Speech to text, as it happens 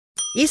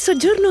Il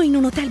soggiorno in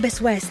un hotel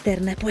Best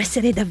Western può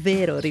essere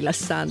davvero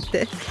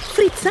rilassante,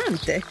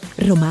 frizzante,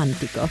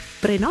 romantico.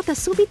 Prenota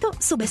subito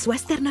su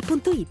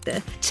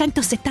bestwestern.it.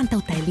 170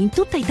 hotel in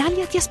tutta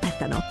Italia ti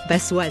aspettano.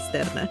 Best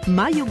Western,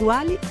 mai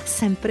uguali,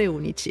 sempre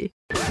unici.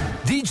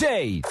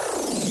 DJ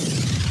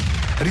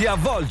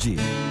Riavvolgi.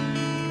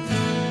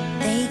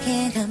 They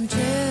can't come true.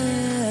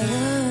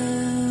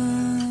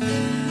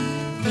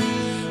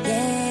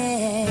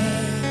 Yeah,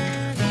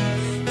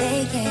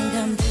 they can't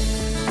come true.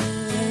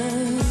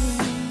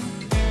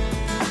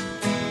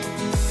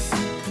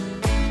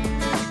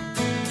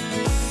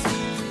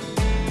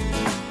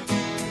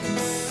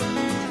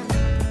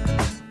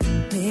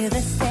 Move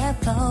a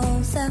step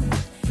closer.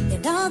 You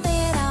know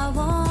that I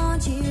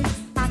want you.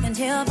 I can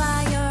tell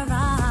by your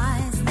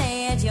eyes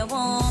that you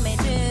want me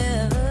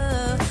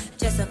to.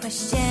 Just a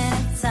question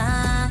of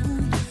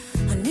time.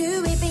 I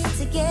knew we'd be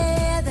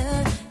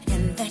together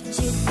and that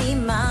you'd be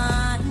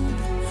mine.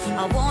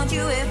 I want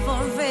you here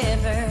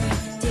forever.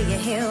 Do you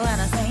hear what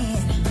I'm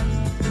saying?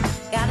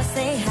 Gotta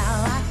say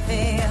how I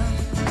feel.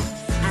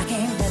 I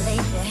can't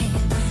believe it,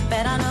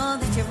 but I know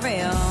that you're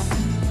real.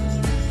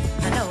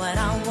 I know what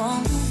I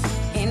want,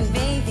 and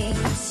baby,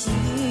 it's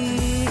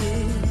you.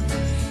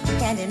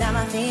 Can't deny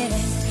my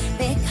feelings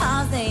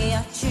because they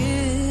are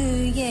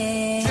true,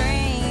 yeah.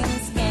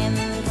 Dreams can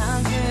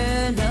come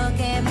true. Look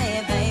at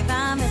me, babe,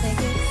 I'm with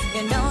you.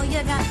 You know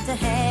you got to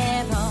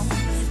have hope.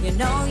 You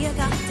know you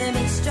got to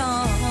be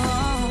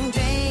strong.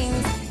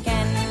 Dreams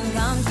can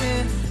come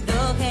true.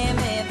 Look at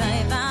me,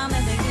 babe, I'm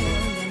with you.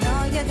 You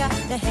know you got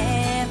to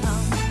have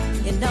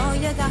hope. You know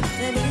you got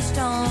to be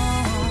strong.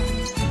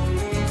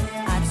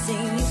 I've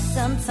seen you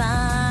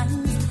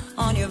sometimes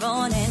on your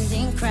own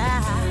ending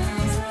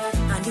cries.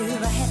 I knew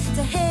I had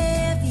to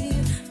have you.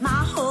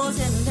 My horse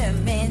and let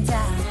me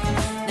die.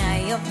 Now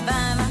you're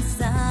by my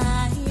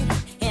side,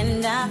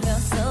 and I feel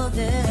so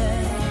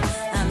good.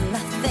 I'm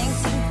nothing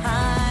to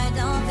hide,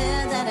 don't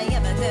feel that I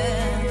ever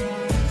could.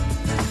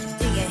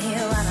 Do you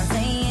hear what I'm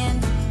saying?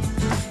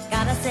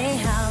 Gotta say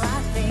how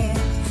I feel.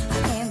 I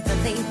can't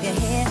believe you're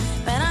here,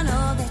 but I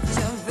know that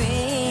you're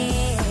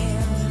real.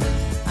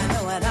 I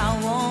know what I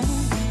want,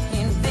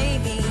 and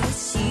baby,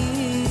 it's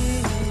you.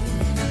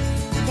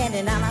 Can't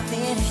deny my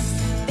feelings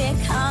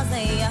because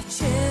they are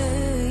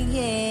true,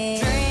 yeah.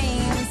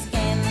 Dreams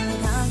can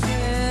come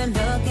true.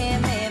 Look at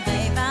me,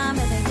 babe, I'm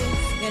with you.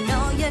 You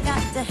know you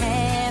got to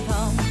have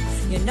hope.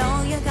 You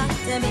know you got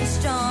to be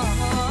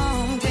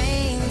strong.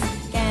 Dreams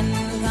can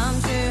come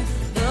true.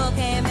 Look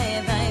at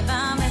me, babe,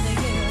 I'm with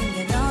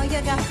you. You know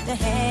you got to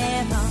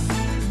have hope.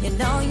 You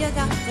know you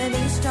got to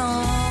be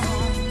strong.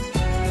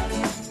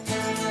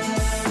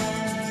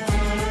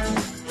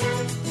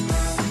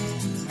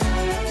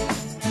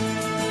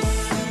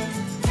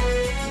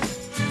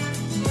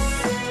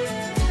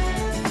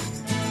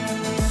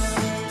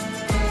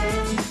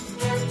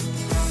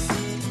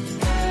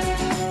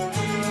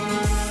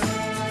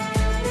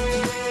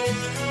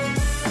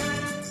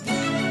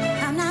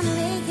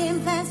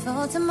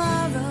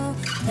 Tomorrow,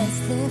 let's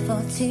live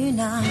for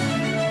tonight.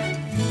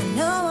 I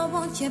know I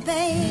want you,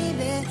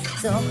 baby,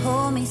 so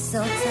hold me so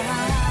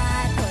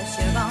tight.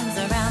 Put your arms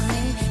around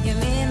me, you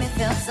make me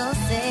feel so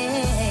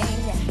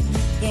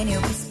safe. Can you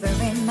whisper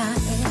in my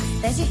ear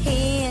that you're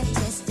here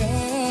to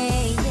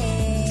stay?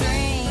 Yeah.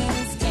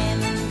 Dreams can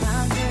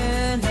come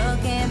true.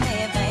 Look at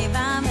me, babe,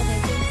 I'm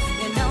with you.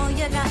 You know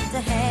you got to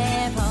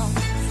have hope.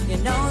 You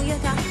know you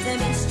got to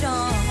be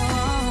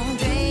strong.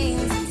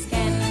 Dreams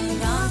can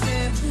come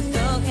true.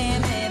 Look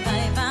at me,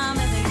 babe, I'm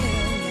with you.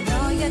 You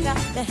know you got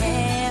to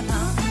have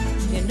hope.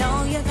 You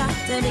know you got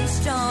to be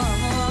strong.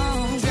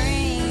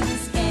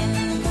 Dreams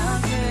can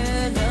come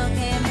true. Look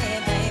at me,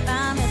 babe,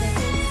 I'm with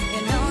you.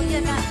 You know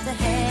you got to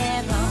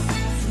have hope.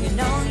 You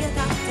know you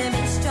got to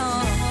be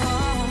strong.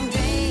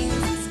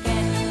 Dreams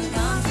can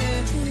come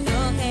true.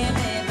 Look at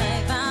me,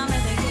 babe, I'm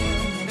with you.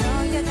 You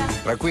know you got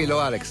to. Tranquillo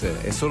Alex,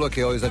 è solo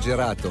che ho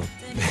esagerato.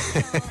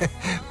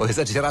 Ho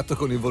esagerato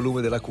con il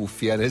volume della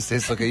cuffia, nel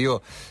senso che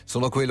io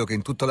sono quello che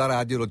in tutta la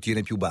radio lo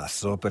tiene più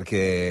basso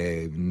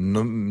perché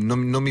non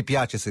mi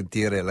piace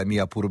sentire la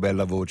mia pur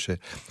bella voce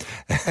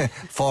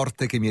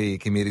forte che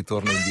mi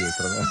ritorna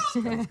indietro,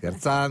 no?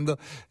 Scherzando,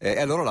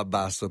 e allora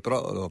l'abbasso,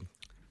 però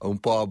ho un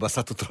po'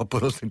 abbassato troppo,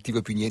 non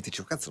sentivo più niente,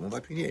 dicevo cazzo non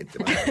va più niente.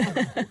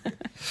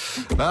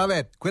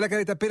 Vabbè, quella che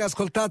avete appena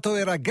ascoltato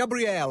era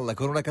Gabrielle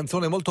con una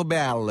canzone molto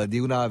bella di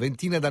una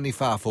ventina d'anni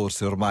fa,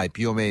 forse ormai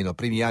più o meno,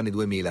 primi anni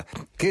 2000,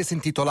 che si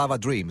intitolava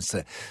Dreams.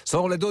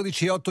 Sono le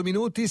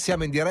 12:08,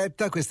 siamo in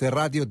diretta, questo è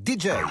Radio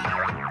DJ.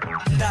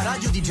 Da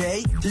Radio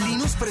DJ,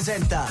 Linus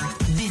presenta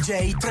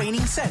DJ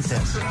Training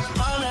Center.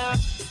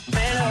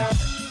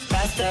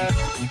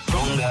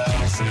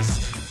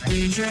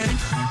 DJ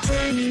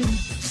Training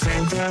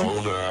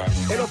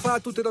E lo fa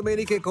tutte le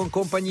domeniche con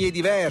compagnie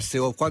diverse,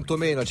 o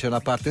quantomeno c'è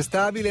una parte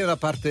stabile e una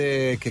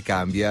parte che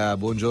cambia.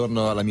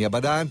 Buongiorno alla mia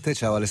badante,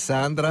 ciao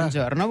Alessandra.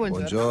 Buongiorno.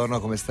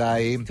 Buongiorno, come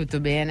stai? Tutto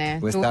bene?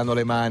 Come stanno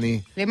le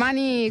mani? Le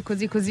mani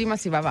così, ma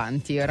si va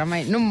avanti,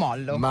 oramai non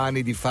mollo.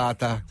 Mani di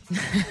fata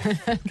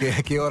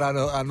che ora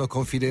hanno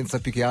confidenza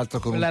più che altro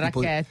con la un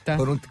tipo racchetta.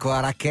 con la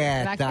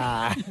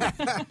racchetta.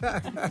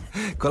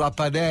 Con la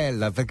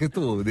padella, perché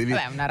tu devi,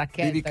 Vabbè, una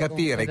racchetta, devi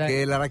capire comunque,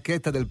 che la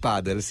racchetta del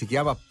padel si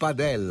chiama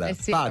padella.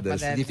 Sì, Padel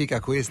padella. significa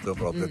questo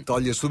proprio,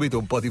 toglie subito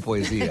un po' di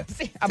poesia.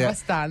 Sì,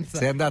 abbastanza.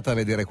 Sei andata a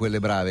vedere quelle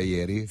brave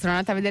ieri? Sono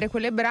andata a vedere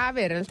quelle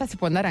brave, in realtà si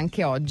può andare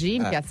anche oggi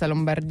in Piazza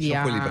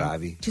Lombardia. Sono quelli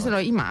bravi? Ci sono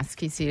i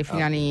maschi, sì, le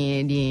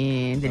finali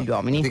degli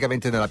uomini.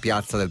 Praticamente nella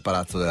piazza del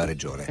Palazzo della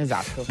Regione.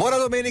 Esatto. Buona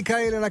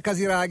domenica, Elena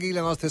Casiraghi,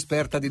 la nostra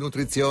esperta di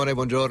nutrizione.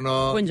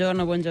 Buongiorno.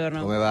 Buongiorno.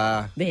 Come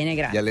va? Bene,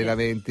 grazie. Gli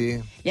allenamenti?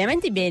 Gli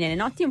allenamenti bene, le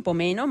notti un po'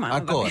 meno, ma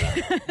Ancora?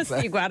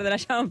 Sì, guarda,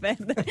 lasciamo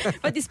perdere.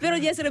 Infatti spero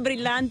di essere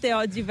brillante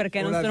oggi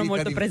perché non Una sono vita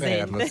molto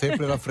d'inferno, presente.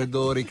 sempre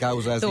raffreddori,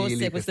 causa Tosse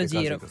asili. questo queste cose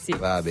giro, così. sì.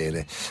 Va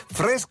bene.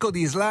 Fresco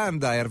di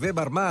Islanda, Hervé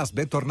Barmas,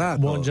 bentornato.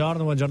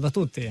 Buongiorno a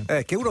tutti.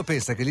 Che uno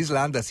pensa che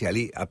l'Islanda sia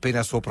lì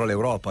appena sopra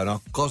l'Europa,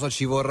 no? Cosa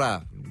ci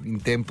vorrà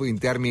in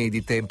termini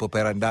di tempo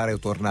per andare o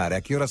tornare? A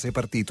che ora sei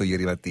partito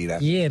ieri mattina?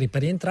 Ieri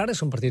per rientrare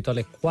sono partito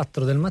alle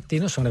 4 del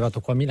mattino e sono arrivato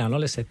qua a Milano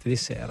alle 7 di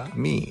sera.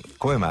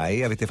 Come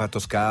mai? Avete fatto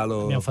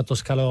scalo? Io ho fatto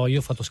scalo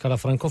a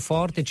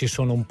Francoforte, ci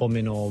sono un po'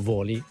 meno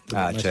voli,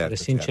 dobbiamo essere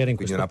sinceri in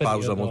quindi questo una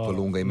pausa periodo. molto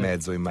lunga in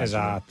mezzo,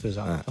 immagino.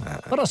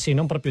 Esatto. Però sì,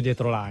 non proprio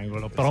dietro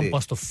l'angolo, però Sì. un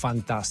posto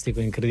fantastico,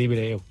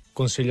 incredibile, io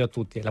consiglio a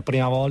tutti, è la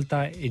prima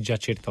volta e già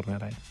ci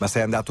ritornerei. Ma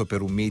sei andato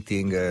per un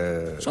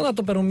meeting? Sono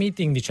andato per un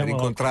meeting, Per diciamo,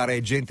 incontrare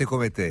gente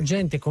come te?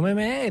 gente come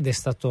me, ed è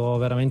stato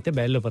veramente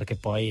bello perché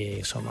poi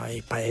insomma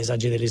i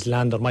paesaggi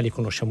dell'Islanda ormai li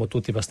conosciamo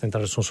tutti, basta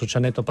entrare su un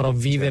social network, però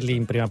viverli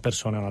in prima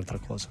persona è un'altra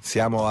cosa.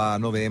 Siamo a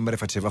novembre,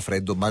 faceva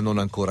freddo, ma non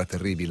ancora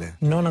terribile.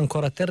 Non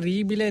ancora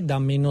terribile, da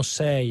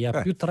 -6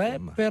 a +3,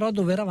 insomma. però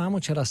dove eravamo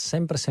c'era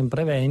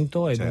sempre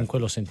vento e Certo. dunque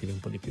lo sentivi un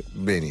po' di più.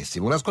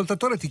 Benissimo. Un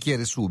ascoltatore ti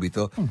chiede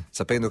subito,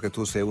 sapendo che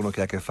tu sei uno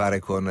che ha a che fare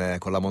con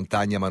la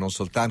montagna, ma non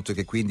soltanto, e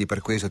che quindi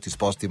per questo ti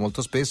sposti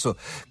molto spesso,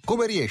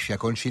 come riesci a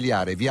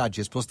conciliare viaggi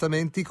e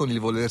spostamenti con il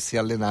volersi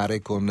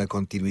allenare con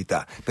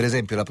continuità? Per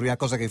esempio, la prima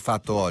cosa che hai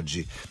fatto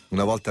oggi,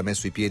 una volta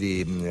messo i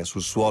piedi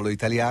sul suolo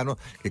italiano,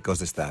 che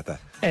cosa è stata?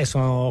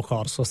 Sono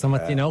corso,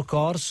 stamattina ho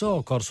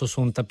corso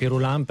su un tapis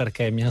roulant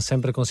perché mi ha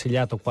sempre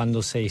consigliato,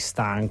 quando sei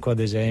stanco ad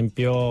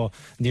esempio,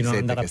 di non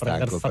Sente andare a che è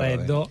prendere stanco,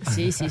 freddo. però,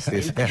 Sì.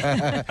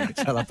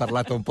 Ce l'ha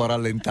parlata un po'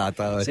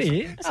 rallentata oggi.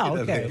 Sì? Ah, ok.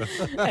 davvero.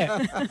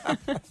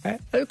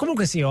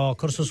 Comunque sì, ho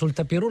corso sul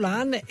tapis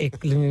roulant e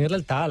in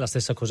realtà la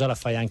stessa cosa la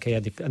fai anche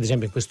ad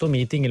esempio in questo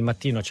meeting. Il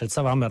mattino ci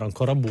alzavamo, era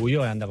ancora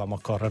buio e andavamo a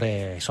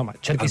correre, insomma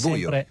cerchi Al buio?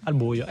 sempre al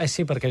buio.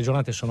 Sì, perché le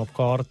giornate sono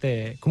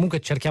corte, comunque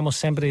cerchiamo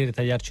sempre di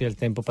ritagliarci del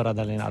tempo per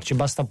allenarci,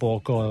 basta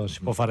poco, si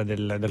può fare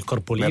del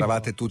corpo libero.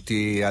 Eravate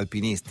tutti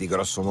alpinisti,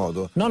 grosso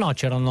modo? No,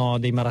 c'erano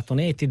dei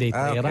maratoneti, dei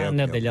trail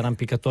runner, ok. degli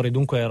arrampicatori,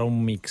 dunque era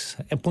un mix.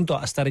 E appunto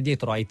a stare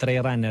dietro ai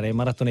trail runner e ai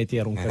maratoneti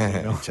era un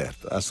casino.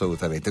 Certo,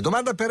 assolutamente.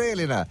 Domanda per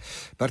Elena.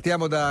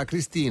 Partiamo da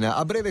Cristina.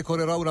 A breve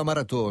correrò una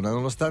maratona,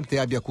 nonostante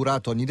abbia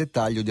curato ogni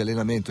dettaglio di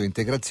allenamento e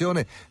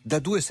integrazione. Da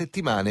 2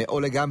 settimane ho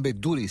le gambe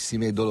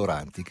durissime e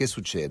doloranti. Che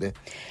succede?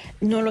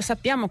 Non lo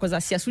sappiamo cosa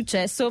sia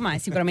successo, ma è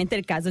sicuramente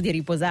il caso di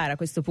riposare a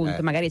questo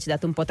punto. Magari ci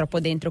date un po' troppo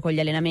dentro con gli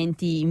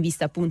allenamenti in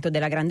vista appunto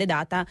della grande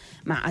data,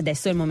 ma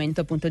adesso è il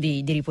momento appunto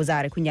di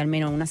riposare, quindi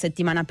almeno una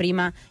settimana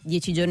prima,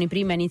 10 giorni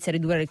prima inizia a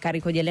ridurre il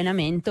carico di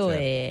allenamento.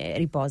 Certo. E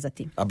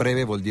riposati. A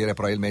breve vuol dire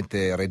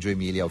probabilmente Reggio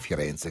Emilia o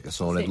Firenze, che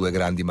sono le 2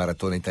 grandi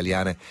maratone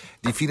italiane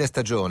di fine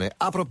stagione.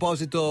 A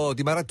proposito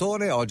di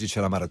maratone, oggi c'è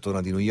la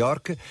maratona di New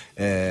York,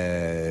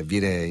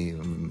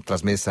 viene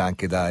trasmessa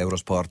anche da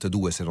Eurosport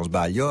 2 se non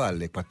sbaglio,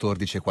 alle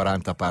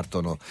 14.40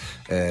 partono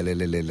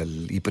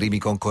i primi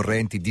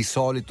concorrenti. Di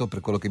solito, per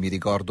quello che mi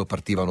ricordo,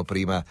 partivano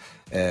prima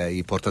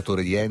i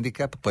portatori di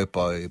handicap,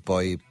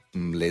 poi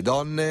le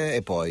donne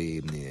e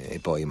poi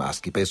i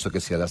maschi. Penso che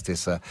sia la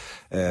stessa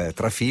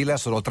trafila.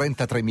 Sono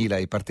 33.000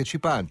 i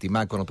partecipanti,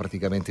 mancano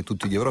praticamente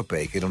tutti gli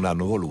europei che non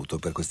hanno voluto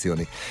per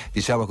questioni,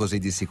 diciamo così,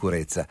 di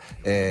sicurezza.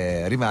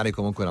 Rimane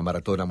comunque una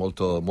maratona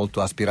molto,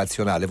 molto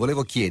aspirazionale.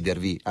 Volevo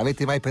chiedervi,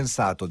 avete mai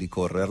pensato di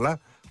correrla?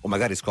 O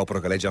magari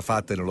scopro che l'hai già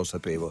fatta e non lo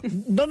sapevo.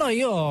 No,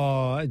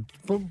 io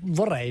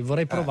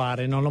vorrei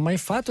provare, non l'ho mai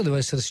fatto, devo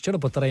essere sincero,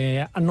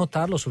 potrei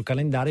annotarlo sul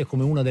calendario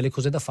come una delle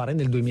cose da fare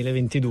nel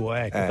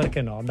 2022, ecco,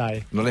 perché no,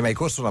 dai. Non hai mai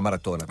corso una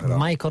maratona, però?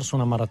 Mai corso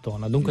una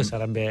maratona, dunque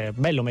sarebbe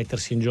bello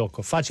mettersi in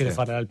gioco, facile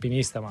fare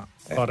l'alpinista, ma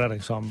correre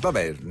insomma.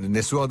 Vabbè,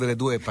 nessuna delle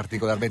due è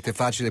particolarmente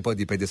facile, poi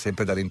dipende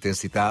sempre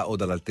dall'intensità o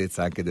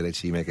dall'altezza anche delle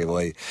cime che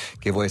vuoi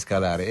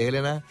scalare.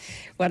 Elena?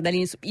 Guarda,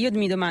 io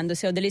mi domando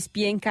se ho delle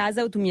spie in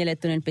casa o tu mi hai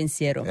letto nel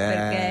pensiero.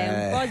 dentro,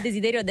 perché un po' il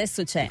desiderio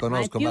adesso c'è. Ti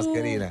conosco, ma è più...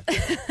 mascherina.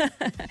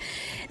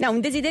 No, un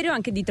desiderio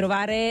anche di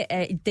trovare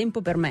il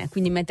tempo per me,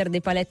 quindi mettere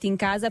dei paletti in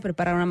casa,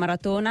 preparare una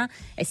maratona,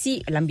 e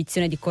sì,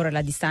 l'ambizione di correre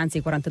la distanza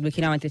di 42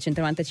 km e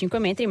 195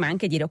 metri, ma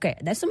anche dire ok,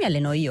 adesso mi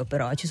alleno io,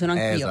 però ci sono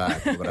anche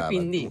esatto, brava.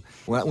 Quindi...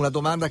 una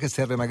domanda che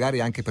serve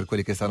magari anche per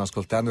quelli che stanno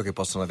ascoltando e che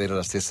possono avere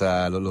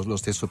lo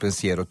stesso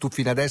pensiero. Tu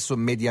fino adesso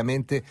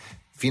mediamente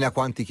fino a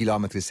quanti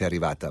chilometri sei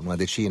arrivata? Una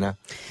decina?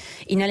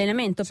 In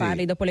allenamento Sì.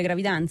 parli dopo le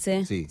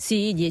gravidanze? Sì.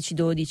 Sì,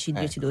 10-12,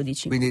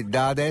 10-12. Quindi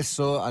da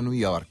adesso a New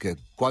York,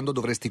 quando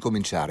dovresti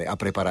cominciare a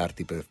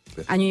prepararti per...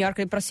 A New York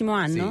il prossimo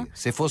anno?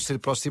 Sì. Se fosse il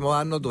prossimo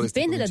anno dovresti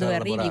Dipende da dove cominciare a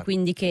arrivi, lavorare.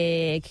 quindi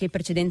che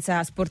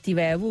precedenza sportiva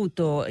hai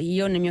avuto.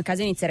 Io nel mio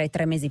caso inizierei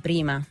 3 mesi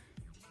prima.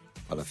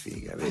 Fa la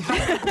figa, vedi?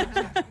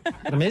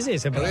 3 mesi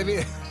sembra.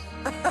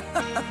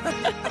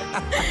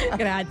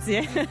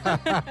 Grazie.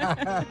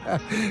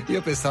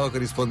 Io pensavo che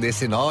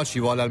rispondesse no, ci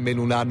vuole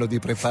almeno un anno di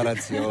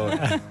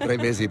preparazione. 3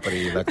 mesi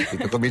prima,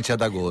 capito? Comincia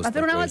ad agosto. Ma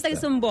per una volta questa. che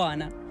sono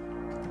buona.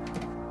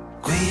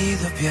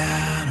 Guido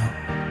piano,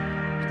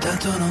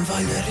 tanto non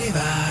voglio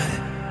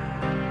arrivare.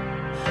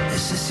 E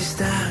se si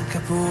stanca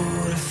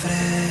pure il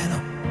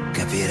freno,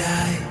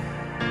 capirai.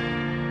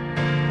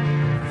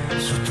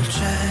 Sotto il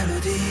cielo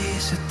di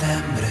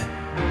settembre,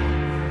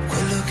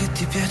 quello che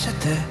ti piace a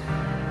te,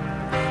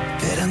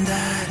 per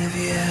andare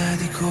via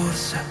di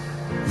corsa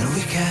nel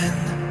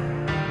weekend.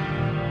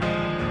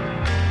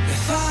 Le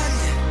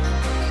foglie,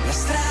 la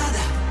strada,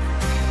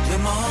 2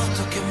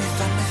 moto che mi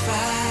fanno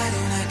fare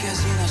una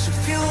casina sul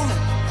fiume,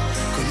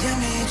 con gli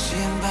amici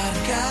in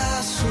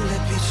barca sulle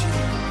bici.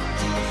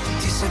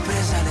 Ti sei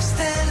presa le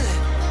stelle,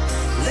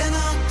 le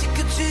notti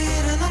che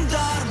giro e non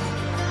dormo,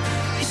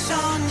 i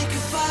sogni che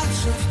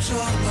faccio di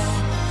giorno,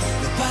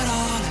 le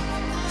parole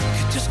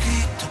che ti ho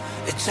scritto.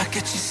 E già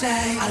che ci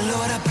sei,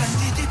 allora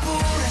prenditi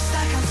pure sta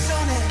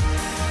canzone,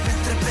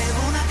 mentre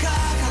bevo una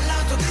coca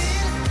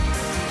all'autogrill,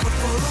 col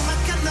volume a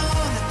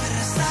cannone per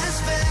restare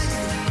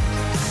sveglio,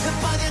 e un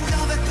po' di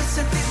hangover per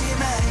sentirmi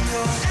meglio.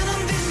 E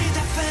non dirmi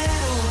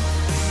davvero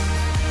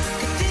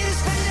che ti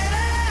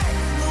risveglierei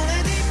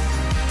lunedì,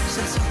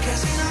 senza un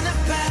casino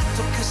nel petto,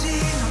 un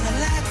casino nel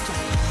letto,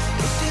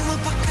 l'ultimo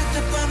pacchetto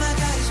e poi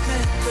magari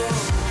smetto,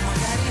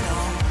 magari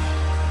no.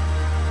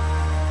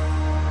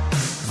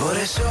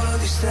 Vorrei solo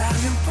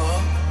distrarmi un po',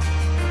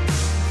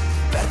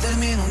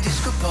 perdermi in un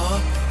disco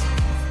pop,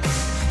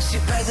 sì,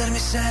 perdermi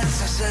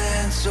senza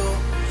senso,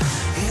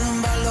 in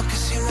un ballo che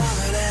si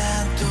muove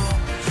lento.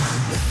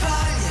 Le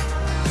foglie,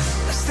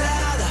 la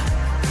strada,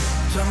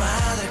 tua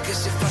madre che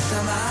si è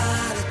fatta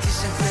male, ti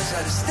sei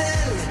presa le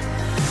stelle,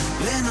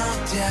 le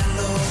notti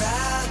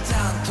allora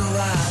tanto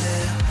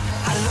vale.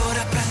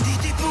 Allora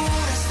prenditi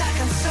pure sta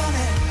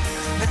canzone,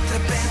 mentre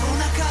bevo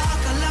una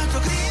coca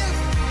all'autogrill,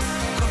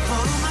 col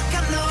volume a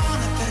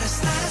cannone per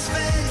restare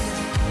sveglio,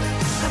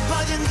 e un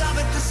po' di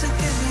hangover per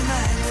sentirmi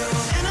meglio.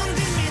 E non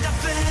dimmi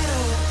davvero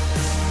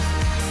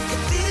che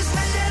ti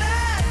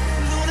risveglierei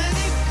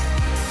lunedì,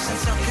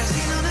 senza un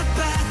casino nel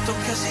petto,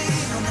 un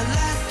casino nel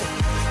letto,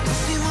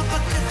 l'ultimo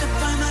pacchetto e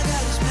poi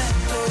magari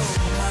smetto,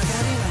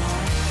 magari no.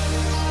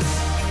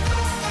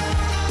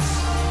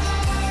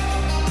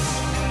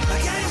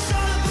 Magari è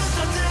solo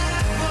brutto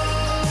tempo,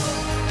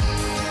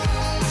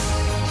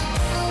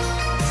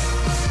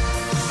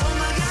 o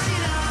magari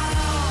no.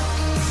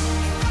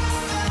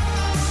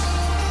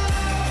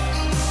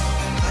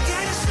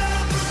 Magari è solo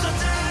brutto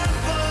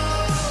tempo.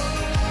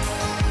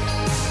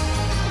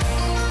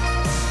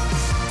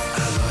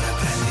 Allora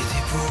prenditi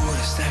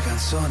pure sta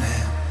canzone,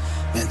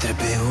 mentre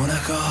bevo una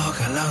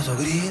coca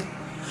all'autogrill,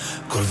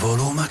 col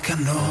volume a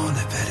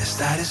cannone per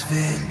restare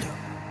sveglio,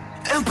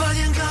 e un po'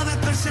 di hangover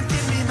per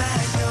sentirmi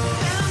meglio.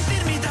 E non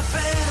dirmi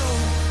davvero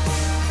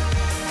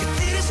che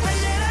ti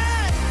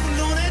risveglierei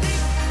lunedì,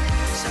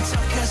 senza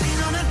un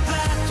casino nel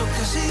petto, un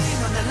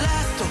casino nel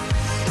letto,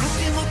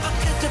 l'ultimo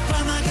pacchetto e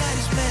poi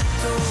magari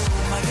smetto,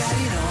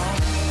 magari no.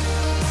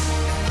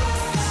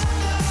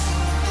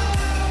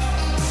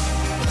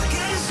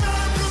 Magari è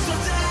solo brutto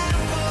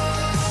tempo,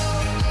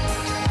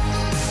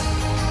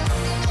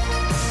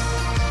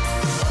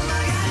 o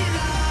magari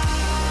no.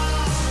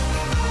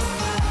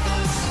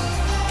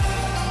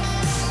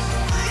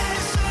 Magari è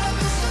solo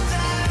brutto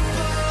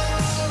tempo,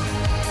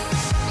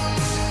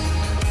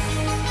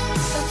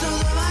 tanto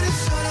domani il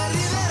sole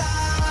arriverà,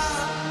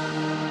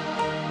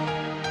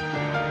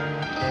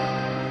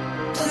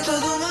 tanto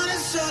domani il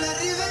sole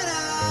arriverà.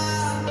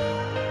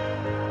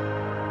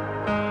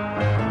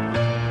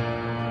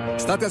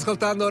 State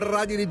ascoltando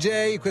Radio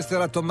DJ, questo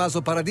era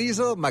Tommaso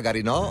Paradiso,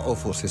 magari no, o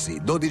forse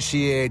sì.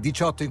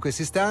 12:18 in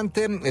questo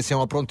istante e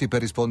siamo pronti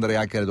per rispondere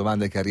anche alle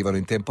domande che arrivano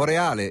in tempo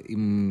reale.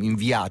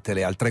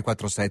 Inviatele al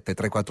 347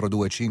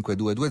 342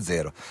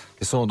 5220,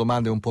 che sono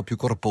domande un po' più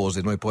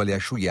corpose, noi poi le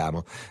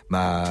asciughiamo,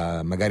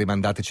 ma magari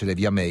mandatecele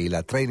via mail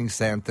a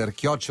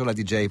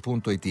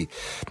trainingcenter@dj.it.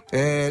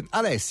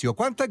 Alessio,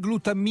 quanta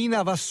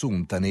glutammina va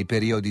assunta nei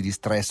periodi di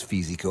stress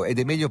fisico ed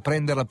è meglio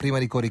prenderla prima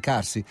di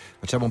coricarsi?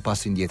 Facciamo un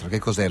passo indietro, che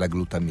cos'è la glutamina?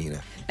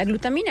 glutammina? La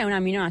glutammina è un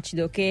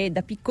aminoacido che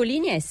da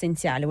piccolini è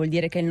essenziale, vuol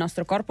dire che il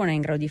nostro corpo non è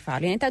in grado di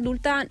farlo. In età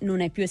adulta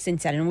non è più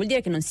essenziale, non vuol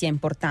dire che non sia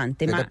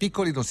importante. Ma da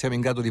piccoli non siamo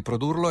in grado di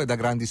produrlo e da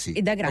grandi sì.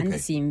 E da grandi Okay.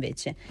 sì,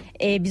 invece.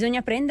 E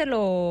bisogna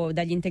prenderlo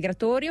dagli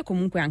integratori o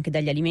comunque anche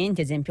dagli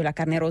alimenti, ad esempio la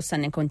carne rossa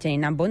ne contiene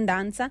in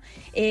abbondanza,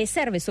 e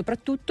serve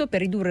soprattutto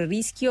per ridurre il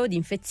rischio di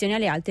infezioni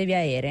alle alte vie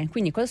aeree.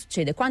 Quindi cosa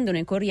succede? Quando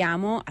noi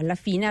corriamo, alla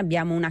fine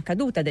abbiamo una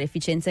caduta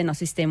dell'efficienza del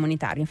nostro sistema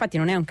immunitario. Infatti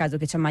non è un caso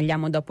che ci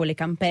ammaliamo dopo le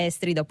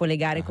campestri, dopo le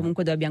gare,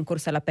 comunque dove abbiamo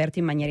corso all'aperto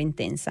in maniera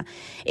intensa.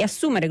 E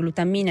assumere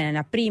glutammina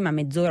nella prima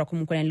mezz'ora o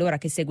comunque nell'ora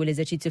che segue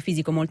l'esercizio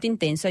fisico molto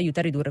intenso aiuta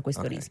a ridurre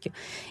questo rischio.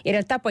 In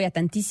realtà poi ha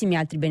tantissimi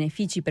altri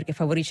benefici, perché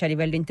favorisce a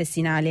livello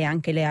intestinale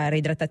anche la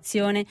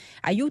reidratazione,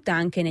 aiuta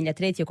anche negli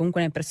atleti o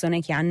comunque nelle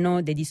persone che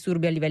hanno dei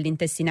disturbi a livelli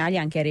intestinali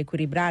anche a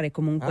riequilibrare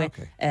comunque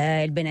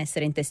il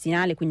benessere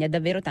intestinale, quindi ha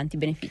davvero tanti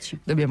benefici.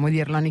 Dobbiamo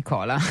dirlo a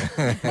Nicola.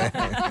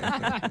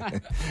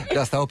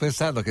 Già stavo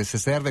pensando che se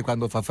serve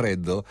quando fa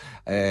freddo,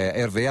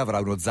 Hervé avrà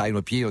uno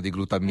zaino pieno di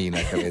glutammina,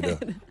 credo.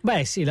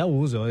 Beh sì, la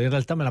uso, in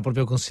realtà me l'ha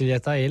proprio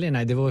consigliata Elena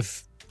e devo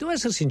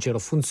essere sincero,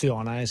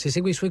 funziona. Se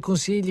segui i suoi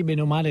consigli,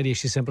 bene o male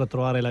riesci sempre a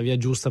trovare la via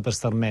giusta per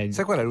star meglio.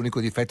 Sai qual è l'unico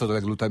difetto della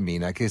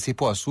glutammina? Che si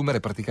può assumere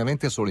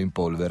praticamente solo in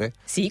polvere.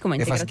 Sì, come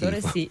e fa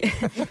integratore schifo. sì.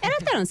 In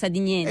realtà non sa di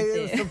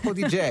niente. È un po'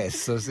 di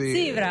gesso, sì.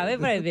 Sì, bravo,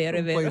 però è vero,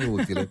 è vero. Un po'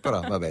 inutile, però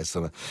vabbè,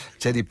 insomma,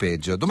 c'è di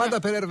peggio. Domanda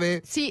per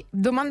Hervé. Sì,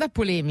 domanda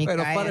polemica.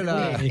 Non fare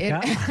la...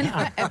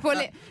 È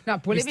polemica.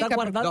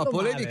 No,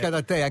 polemica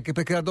da te, anche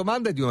perché la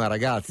domanda è di una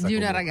ragazza. Di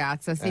una comunque.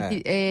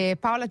 ragazza.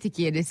 Paola ti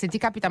chiede se ti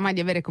capita mai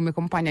di avere come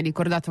compagna di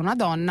cordata una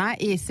donna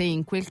e se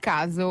in quel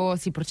caso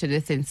si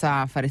procede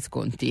senza fare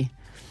sconti.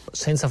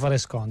 Senza fare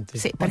sconti.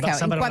 Sì, perché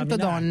in quanto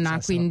donna,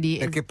 quindi...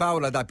 Perché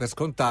Paola dà per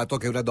scontato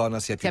che una donna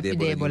sia più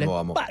debole di un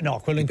uomo. Ma no,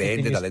 quello dipende in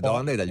tutti gli dalle sport.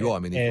 donne e dagli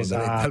uomini,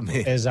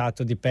 fondamentalmente.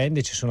 Esatto,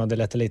 dipende. Ci sono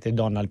delle atlete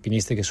donne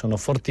alpiniste che sono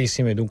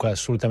fortissime, dunque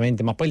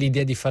assolutamente. Ma poi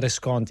l'idea di fare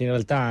sconti, in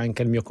realtà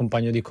anche il mio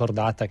compagno di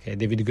cordata, che è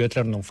David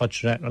Goetler, non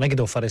è che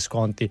devo fare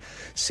sconti.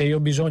 Se io ho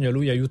bisogno,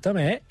 lui aiuta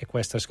me, e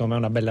questa secondo me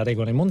è una bella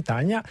regola in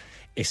montagna.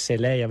 E se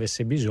lei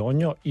avesse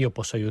bisogno, io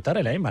posso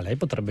aiutare lei, ma lei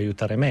potrebbe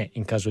aiutare me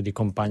in caso di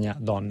compagna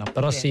donna.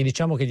 Però sì,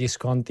 diciamo che gli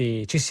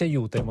sconti ci si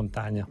aiuta in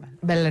montagna.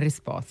 Bella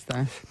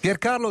risposta.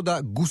 Piercarlo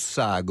da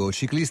Gussago,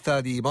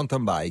 ciclista di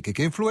mountain bike,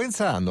 che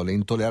influenza hanno le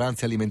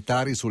intolleranze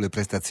alimentari sulle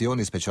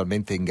prestazioni,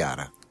 specialmente in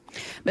gara?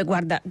 Beh,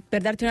 guarda,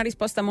 per darti una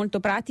risposta molto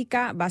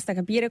pratica, basta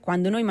capire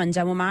quando noi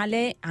mangiamo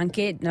male,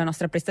 anche la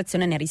nostra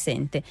prestazione ne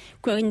risente.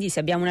 Quindi se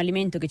abbiamo un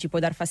alimento che ci può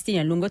dar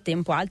fastidio a lungo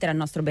tempo, altera il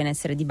nostro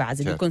benessere di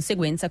base, di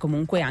conseguenza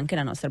comunque anche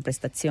la nostra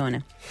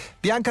prestazione.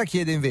 Bianca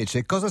chiede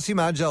invece cosa si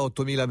mangia a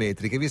 8.000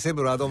 metri, che mi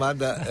sembra una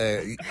domanda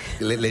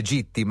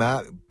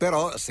legittima,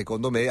 però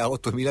secondo me a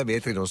 8.000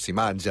 metri non si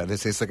mangia, nel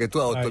senso che tu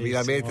a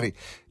 8.000 metri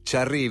ci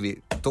arrivi,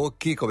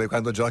 tocchi come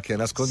quando giochi a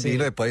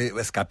nascondino e poi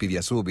scappi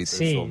via subito,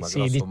 insomma,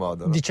 grosso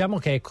modo. No? Diciamo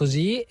che è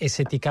così, e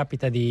se ti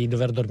capita di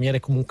dover dormire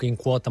comunque in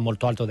quota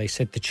molto alto, dai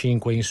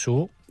 7,5 in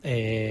su,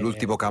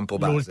 l'ultimo campo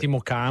base. L'ultimo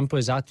campo,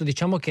 esatto,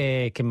 diciamo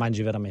che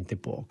mangi veramente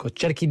poco.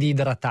 Cerchi di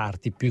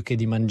idratarti più che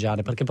di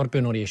mangiare, perché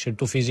proprio non riesci, il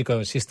tuo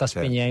fisico si sta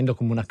spegnendo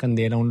come una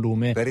candela, un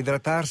lume. Per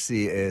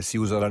idratarsi si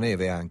usa la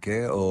neve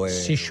anche?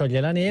 Si scioglie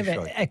la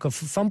neve. Ecco,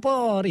 fa un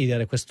po'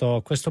 ridere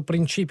questo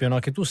principio, no?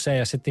 Che tu sei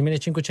a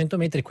 7.500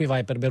 metri, qui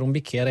vai per bere un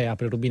bicchiere,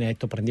 apri il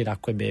rubinetto, prendi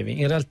l'acqua e bevi.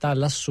 In realtà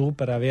lassù,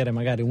 per avere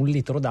magari un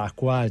litro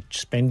d'acqua,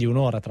 spendi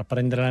un'ora tra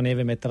prendere la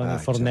neve, metterla nel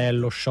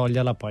fornello,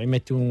 scioglierla, poi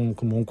metti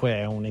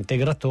comunque un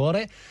integratore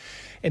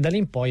e da lì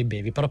in poi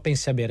bevi. Però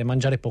pensi a bere,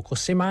 mangiare poco.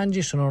 Se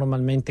mangi sono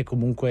normalmente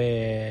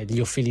comunque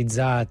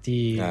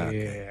liofilizzati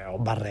o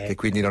barretti. Che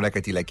quindi non è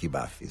che ti lecchi i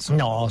baffi,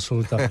 insomma. No,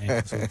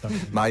 assolutamente.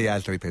 Mai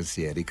altri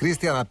pensieri.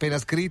 Cristian ha appena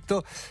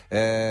scritto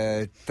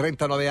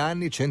 39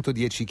 anni,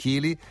 110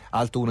 kg,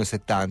 alto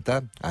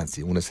 1,70,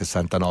 anzi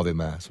 1,69,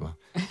 ma insomma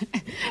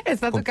è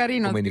stato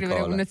carino come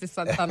scrivere Nicola.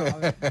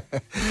 1,69.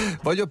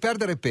 Voglio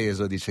perdere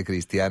peso, dice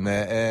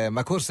Cristian,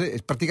 ma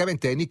corse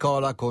praticamente è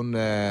Nicola con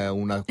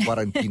una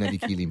quarantina di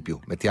chili in più,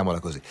 mettiamola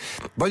così.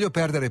 Voglio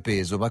perdere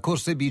peso, ma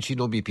corse e bici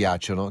non mi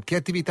piacciono. Che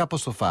attività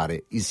posso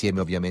fare?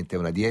 Insieme ovviamente a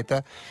una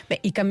dieta? Beh,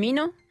 il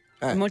cammino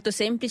è molto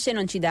semplice,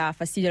 non ci dà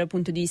fastidio dal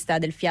punto di vista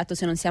del fiato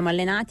se non siamo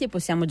allenati, e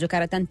possiamo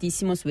giocare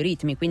tantissimo sui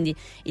ritmi, quindi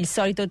il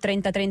solito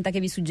 30-30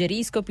 che vi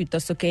suggerisco,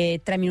 piuttosto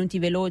che 3 minuti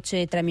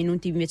veloce, 3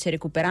 minuti invece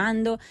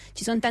recuperando.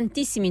 Ci sono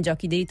tantissimi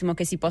giochi di ritmo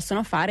che si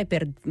possono fare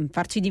per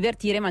farci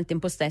divertire, ma al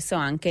tempo stesso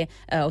anche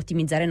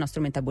ottimizzare il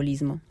nostro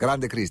metabolismo.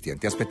 Grande Cristian,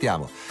 ti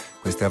aspettiamo.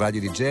 Questa è Radio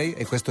DJ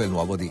e questo è il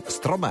nuovo di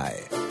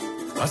Stromae.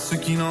 À ceux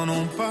qui n'en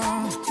ont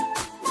pas,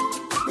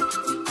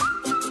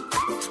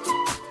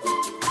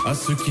 à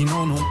ceux qui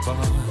n'en ont pas.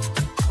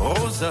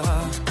 Rosa,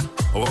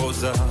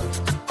 Rosa,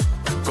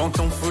 quand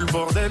on fout le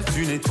bordel,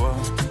 tu nettoies.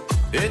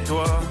 Et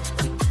toi,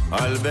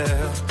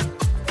 Albert,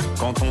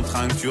 quand on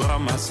trinque, tu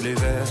ramasses les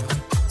verres.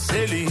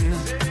 Céline,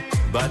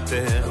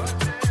 Bataire,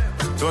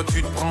 toi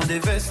tu te prends des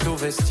vestes au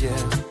vestiaire.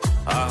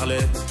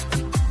 Arlette,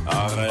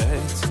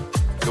 arrête,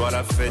 toi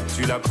la fête,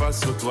 tu la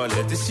passes aux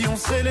toilettes. Et si on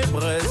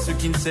célébrait ceux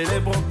qui ne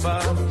célèbrent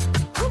pas?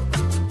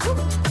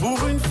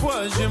 Pour une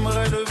fois,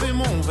 j'aimerais lever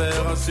mon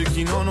verre à ceux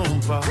qui n'en ont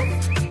pas.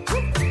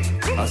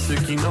 À ceux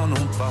qui n'en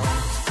ont pas.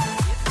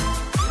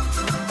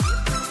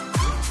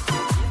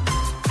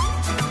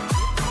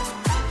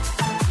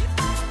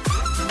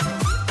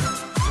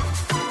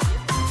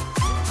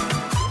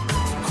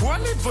 Quoi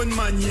les bonnes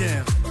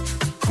manières?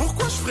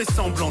 Pourquoi je ferais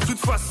semblant? De toute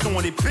façon,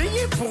 on est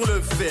payé pour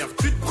le faire.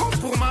 Tu te prends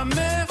pour ma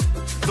mère?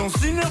 Dans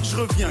 1 heure, je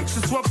reviens. Que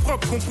ce soit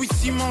propre, qu'on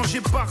puisse y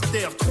manger par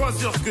terre.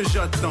 3 heures que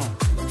j'attends.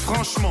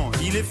 Franchement,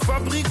 il est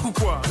fabrique ou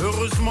quoi?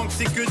 Heureusement que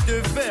c'est que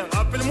de verre.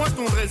 Appelle-moi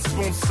ton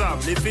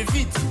responsable et fais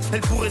vite.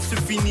 Elle pourrait se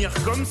finir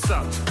comme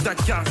ça, ta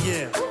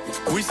carrière.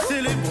 Oui,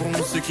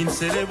 célébrons ceux qui ne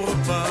célèbrent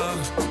pas.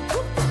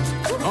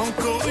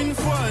 Encore une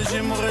fois,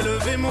 j'aimerais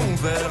lever mon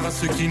verre à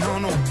ceux qui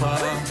n'en ont pas.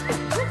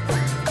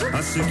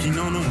 À ceux qui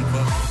n'en ont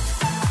pas.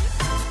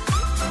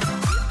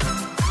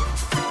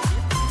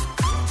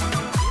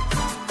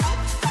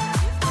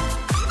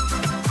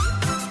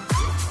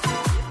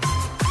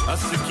 À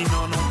ceux qui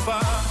n'en ont pas.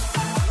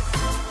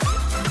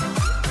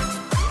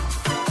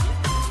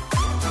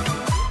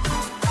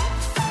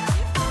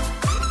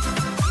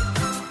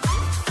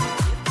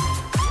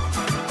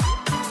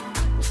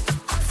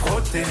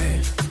 Frotter,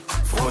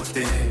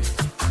 frotter,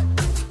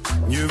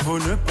 mieux vaut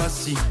ne pas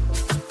s'y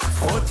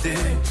frotter,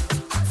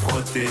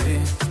 frotter.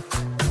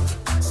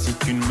 Si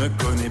tu ne me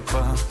connais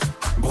pas,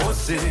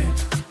 brosser,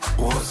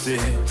 brosser,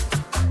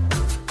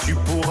 tu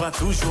pourras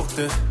toujours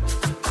te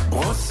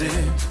brosser,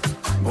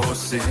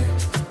 brosser.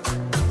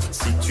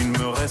 Si tu ne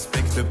me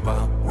respectes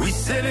pas, oui,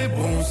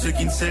 célébrons ceux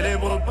qui ne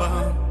célèbrent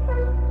pas.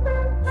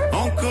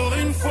 Encore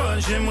une fois,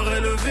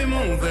 j'aimerais lever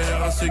mon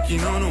verre à ceux qui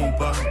n'en ont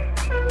pas.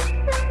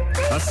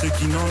 À ceux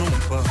qui n'en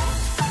ont pas.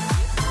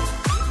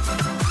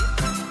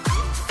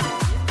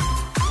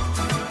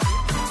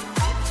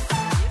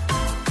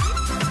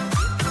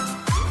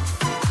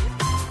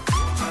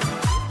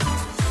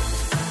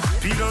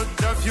 Pilote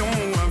d'avion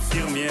ou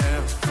infirmière,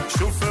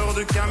 chauffeur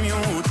de camion,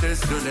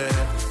 hôtesse de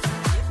l'air,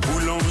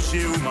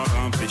 boulanger ou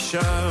marin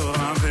pêcheur,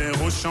 un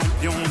verre aux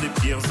champions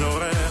des pires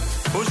horaires,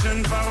 aux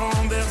jeunes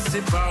parents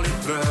bercés par les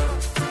pleurs,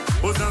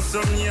 aux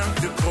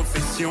insomniaques de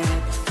profession,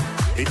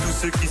 et tous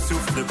ceux qui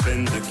souffrent de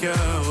peine de cœur,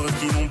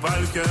 qui n'ont pas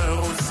le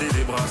cœur aux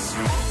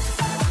célébrations.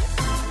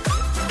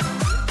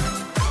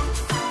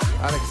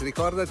 Alex,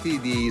 ricordati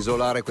di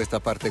isolare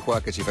questa parte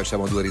qua che ci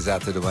facciamo 2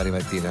 risate domani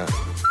mattina.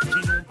 Qui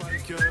n'ont pas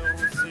le cœur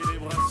aux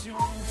célébrations.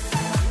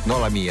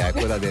 Non la mia, è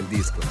quella del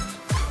disco.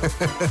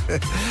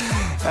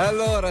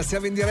 Allora,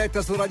 siamo in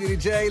diretta su Radio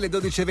DJ, le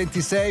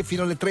 12.26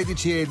 fino alle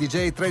 13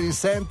 DJ Training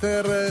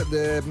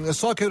Center.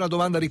 So che è una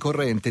domanda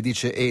ricorrente,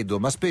 dice Edo,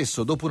 ma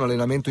spesso dopo un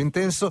allenamento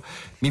intenso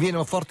mi viene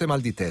un forte mal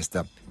di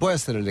testa. Può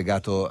essere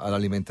legato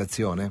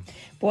all'alimentazione?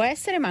 Può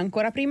essere, ma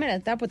ancora prima in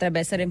realtà potrebbe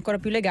essere ancora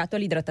più legato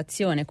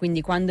all'idratazione,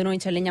 quindi quando noi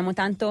ci alleniamo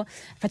tanto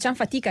facciamo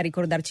fatica a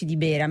ricordarci di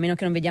bere, a meno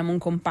che non vediamo un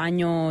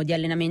compagno di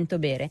allenamento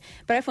bere,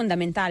 però è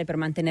fondamentale per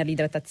mantenere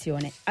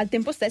l'idratazione. Al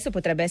tempo stesso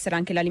potrebbe essere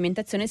anche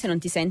l'alimentazione se non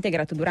ti sei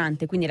integrato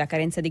durante, quindi la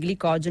carenza di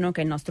glicogeno,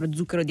 che è il nostro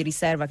zucchero di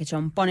riserva che c'è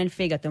un po' nel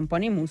fegato e un po'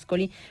 nei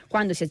muscoli,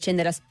 quando si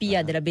accende la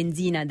spia della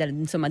benzina, del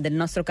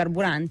nostro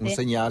carburante, un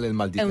segnale, il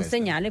mal di testa. testa. È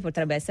un segnale,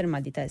 potrebbe essere il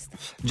mal di testa.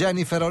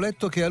 Jennifer, ho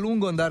letto che a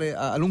lungo andare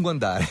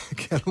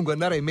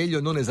è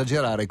meglio non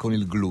esagerare con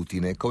il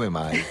glutine, come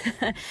mai?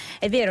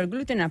 È vero, il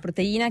glutine è una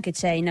proteina che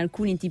c'è in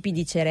alcuni tipi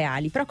di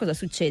cereali, però cosa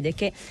succede?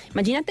 Che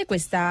immaginate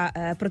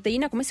questa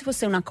proteina come se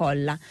fosse una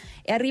colla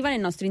e arriva nel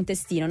nostro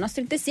intestino. Il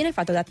nostro intestino è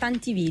fatto da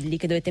tanti villi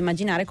che dovete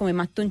immaginare come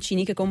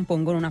mattoncini che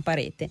compongono una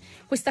parete.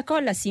 Questa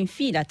colla si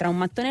infila tra un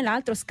mattone e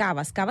l'altro,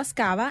 scava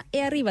e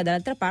arriva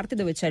dall'altra parte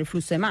dove c'è il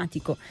flusso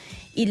ematico.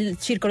 Il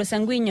circolo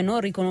sanguigno non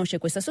riconosce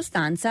questa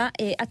sostanza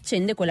e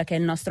accende quella che è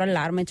il nostro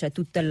allarme, cioè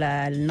tutto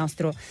il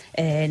nostro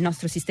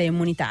sistema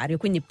immunitario,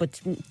 quindi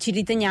ci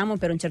riteniamo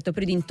per un certo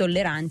periodo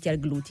intolleranti al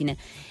glutine.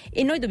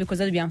 E noi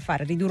cosa dobbiamo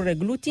fare? Ridurre il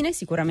glutine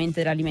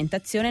sicuramente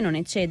dall'alimentazione, non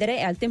eccedere,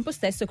 e al tempo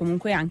stesso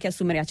comunque anche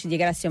assumere acidi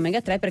grassi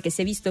omega 3, perché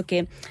si è visto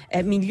che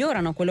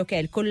migliorano quello che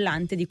è il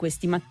collante di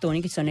questi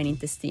mattoni che sono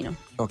nell'intestino.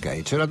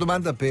 Ok, c'è una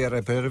domanda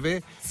per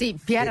Hervé. Sì,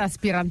 Piera,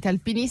 aspirante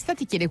alpinista,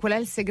 ti chiede qual è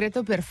il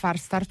segreto per far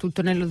star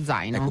tutto nello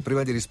zaino. Ecco,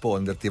 prima di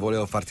risponderti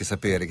volevo farti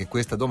sapere che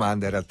questa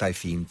domanda in realtà è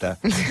finta.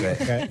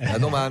 Cioè, la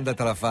domanda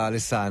te la fa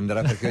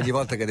Alessandra, perché ogni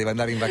volta che deve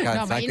andare in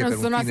vacanza, anche per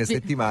un fine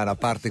settimana,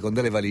 parte con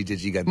delle valigie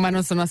giganti. Ma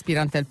non sono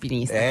aspirante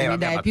alpinista,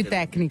 l'idea è più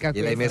tecnica.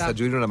 Gliel'hai messa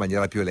giù in una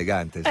maniera più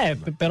elegante.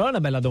 Però è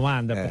una bella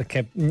domanda,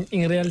 perché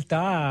in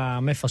realtà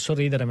a me fa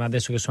sorridere, ma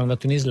adesso che sono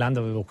andato in Islanda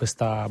avevo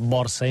questa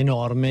borsa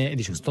enorme e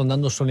dicevo sto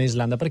andando solo in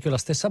Islanda, perché io la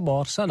stessa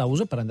borsa la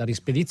uso per andare in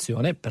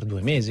spedizione per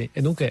 2 mesi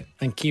e dunque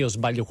anch'io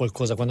sbaglio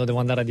qualcosa quando devo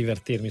andare a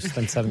divertirmi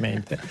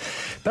sostanzialmente.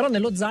 Però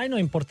nello zaino è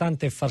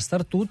importante far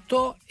star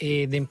tutto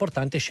ed è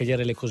importante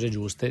scegliere le cose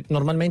giuste.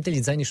 Normalmente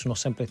gli zaini sono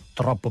sempre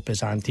troppo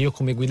pesanti. Io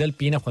come guida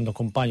alpina, quando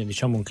accompagno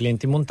un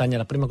cliente in montagna,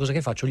 la prima cosa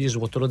che faccio gli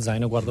svuoto lo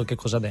zaino e guardo che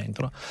cosa ha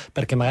dentro,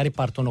 perché magari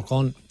partono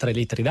con 3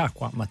 litri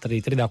d'acqua, ma 3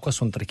 litri d'acqua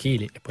sono 3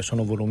 kg e poi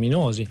sono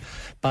voluminosi.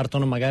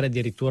 Partono magari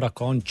addirittura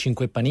con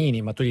 5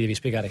 panini, ma tu gli devi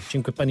spiegare magari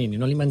 5 panini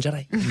non li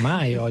mangerai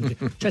mai oggi.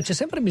 Cioè c'è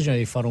sempre bisogno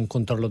di fare un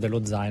controllo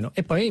dello zaino,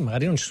 e poi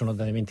magari non ci sono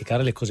da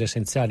dimenticare le cose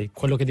essenziali.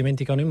 Quello che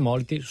dimenticano in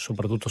molti,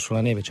 soprattutto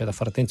sulla neve, c'è da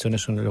fare attenzione,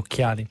 sono gli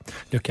occhiali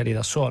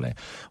da sole,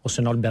 o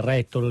se no il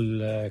berretto,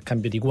 il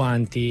cambio di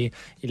guanti,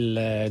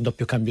 il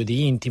doppio cambio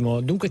di intimo.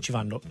 Dunque ci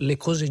vanno le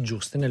cose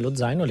giuste nello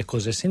zaino, le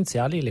cose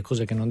essenziali, le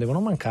cose che non devono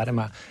mancare,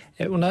 ma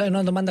è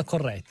una domanda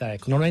corretta,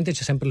 ecco. Normalmente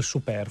c'è sempre il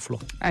superfluo.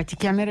 Ti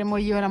chiameremo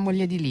io e la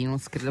moglie di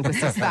Linus, credo,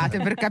 quest'estate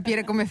per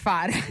capire come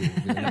fare.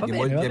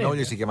 Mia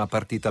moglie si chiama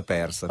Partita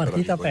Persa.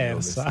 Partita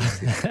Persa.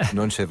 Sì.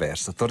 Non c'è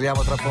verso.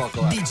 Torniamo tra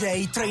poco.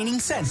 DJ Training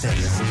Center.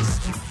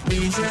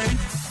 DJ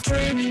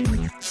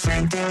Training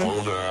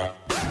Center.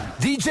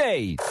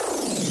 DJ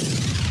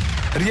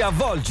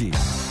Riavvolgi.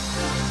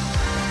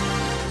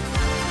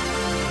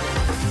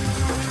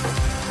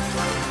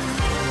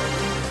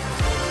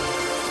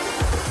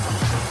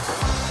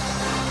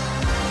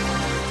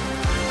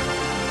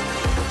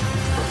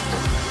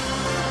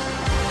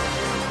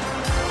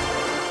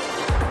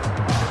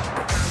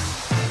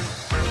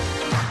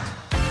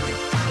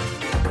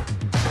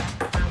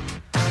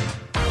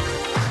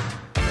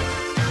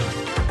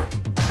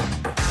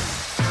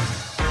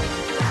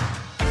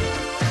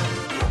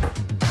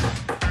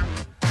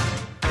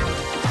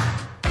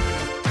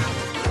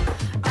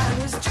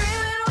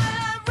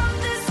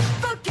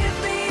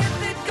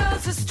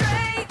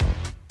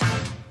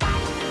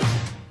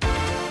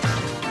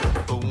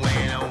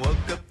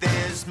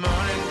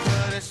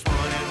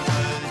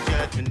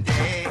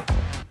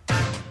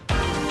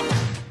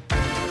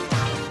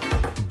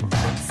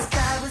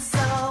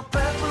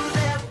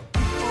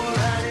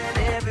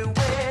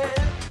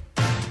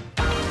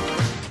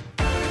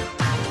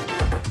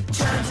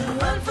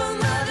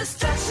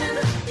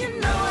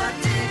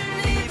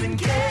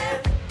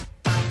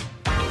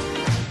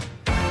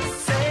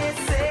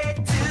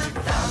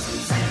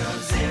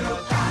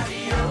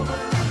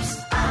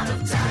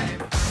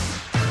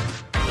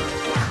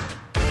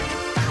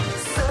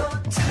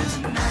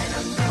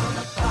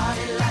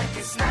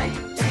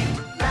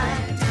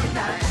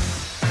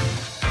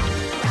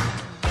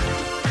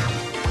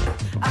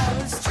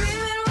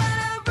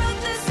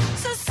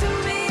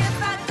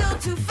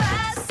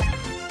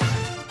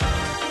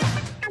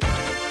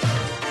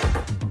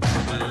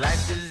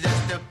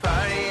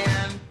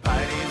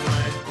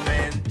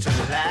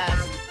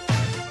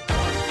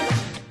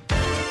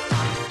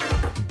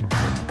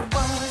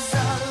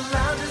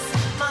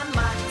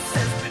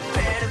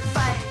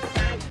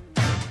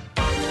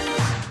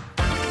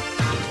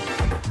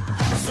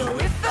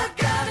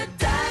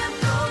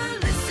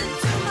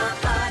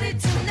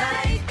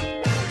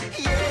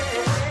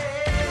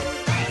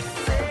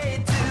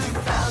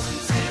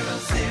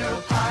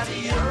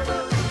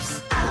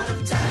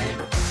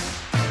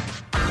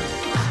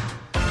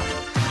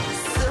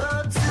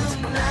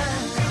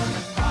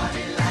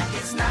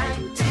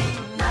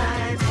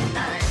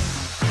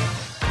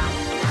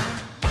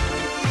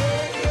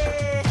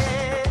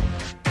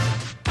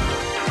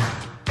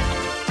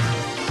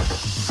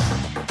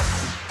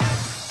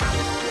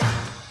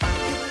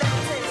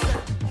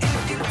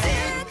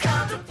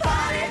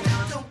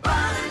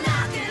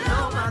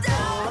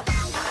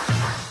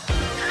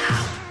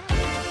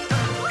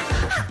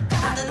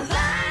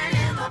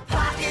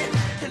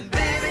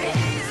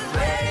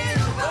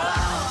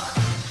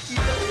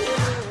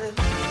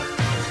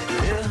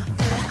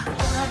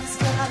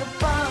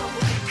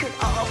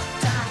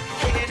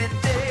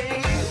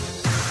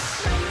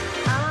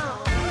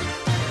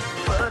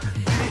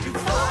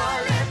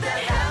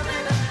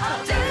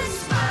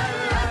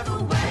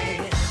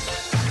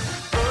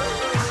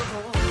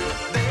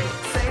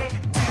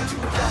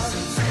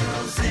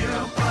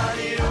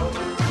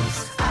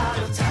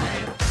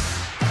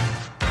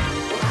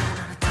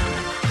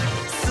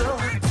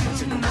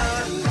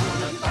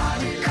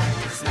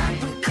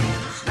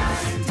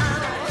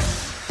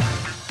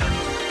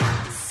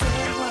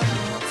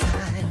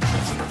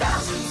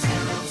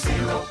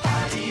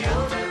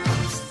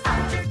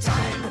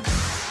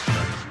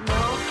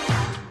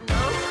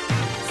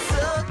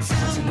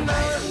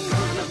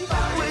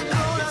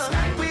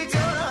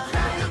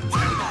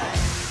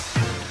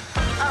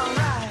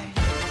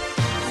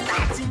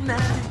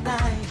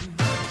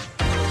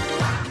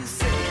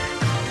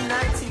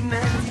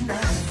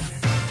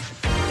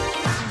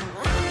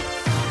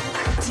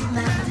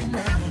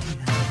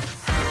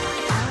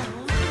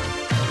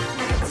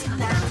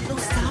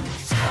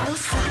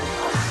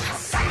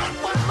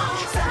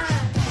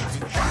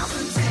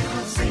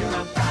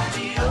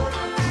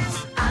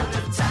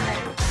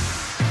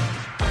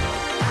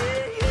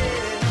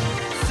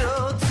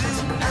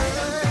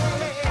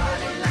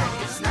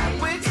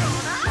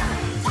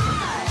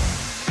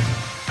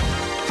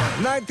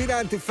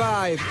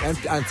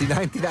 1995, anzi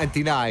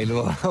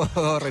 1999,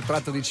 ho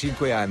ritratto di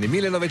 5 anni,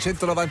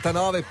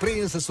 1999,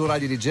 Prince su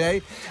Radio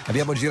DJ.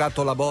 Abbiamo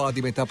girato la boa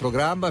di metà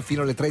programma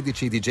fino alle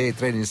 13 DJ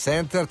Training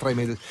Center. Tra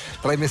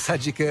i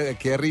messaggi che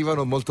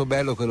arrivano, molto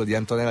bello quello di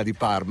Antonella di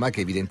Parma, che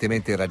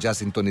evidentemente era già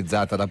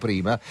sintonizzata da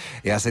prima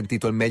e ha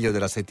sentito il meglio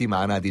della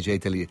settimana a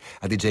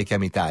DJ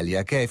Chiam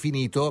Italia, che è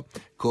finito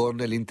con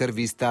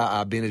l'intervista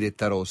a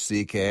Benedetta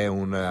Rossi, che è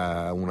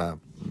una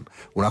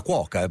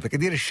cuoca, perché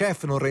dire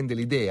chef non rende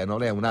l'idea,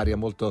 non è un'aria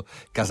molto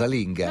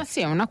casalinga. Ma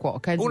sì, è una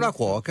cuoca. Una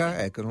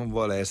cuoca, ecco, non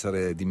vuole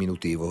essere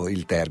diminutivo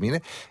il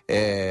termine,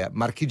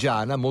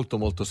 marchigiana, molto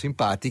molto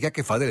simpatica,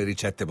 che fa delle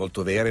ricette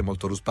molto vere,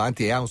 molto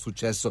ruspanti e ha un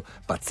successo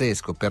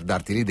pazzesco. Per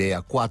darti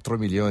l'idea, 4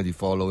 milioni di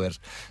followers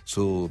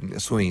su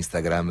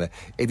Instagram.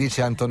 E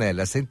dice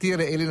Antonella,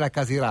 sentire Elena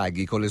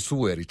Casiraghi con le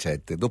sue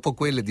ricette dopo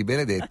quelle di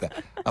Benedetta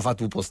ha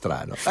fatto un po'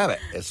 strano.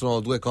 Vabbè, sono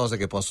due cose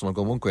che possono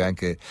comunque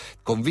anche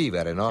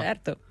convivere, no?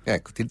 Certo.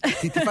 Ecco, ti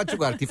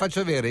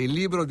faccio avere il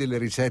libro delle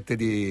ricette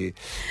di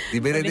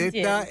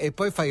Benedetta e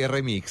poi fai il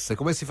remix,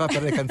 come si fa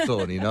per le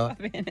canzoni, no? Va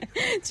bene,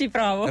 ci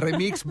provo.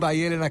 Remix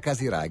by Elena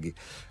Casiraghi.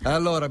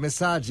 Allora,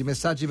 messaggi.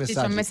 Sì,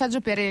 c'è un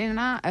messaggio per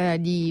Elena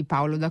di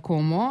Paolo da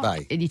Como.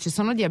 Vai. E dice: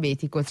 sono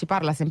diabetico, si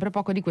parla sempre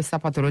poco di questa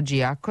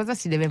patologia. Cosa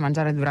si deve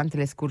mangiare durante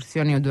le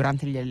escursioni o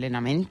durante gli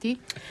allenamenti?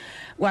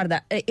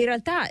 Guarda, in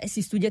realtà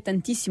si studia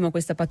tantissimo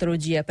questa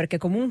patologia, perché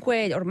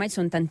comunque ormai ci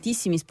sono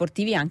tantissimi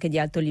sportivi anche di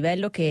alto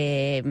livello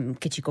che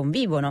ci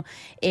convivono,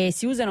 e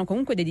si usano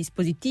comunque dei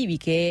dispositivi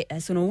che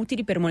sono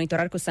utili per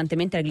monitorare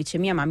costantemente la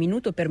glicemia, ma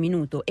minuto per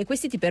minuto, e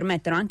questi ti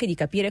permettono anche di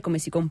capire come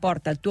si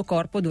comporta il tuo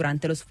corpo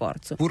durante lo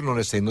sforzo. Pur non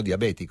essendo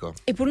diabetico.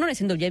 E pur non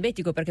essendo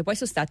diabetico, perché poi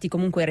sono stati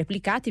comunque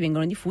replicati,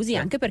 vengono diffusi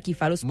anche per chi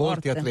fa lo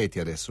sport. Molti atleti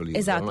adesso li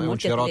esatto, usano, è un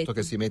cerotto atleti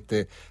che si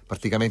mette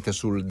praticamente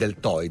sul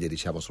deltoide,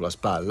 diciamo, sulla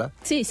spalla.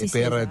 Sì,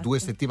 per esatto. 2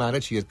 settimane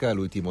circa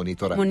lui ti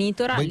monitora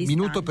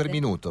minuto per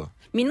minuto.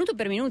 Minuto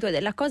per minuto,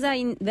 ed la cosa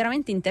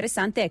veramente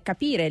interessante è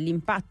capire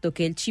l'impatto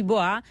che il cibo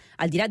ha,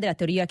 al di là della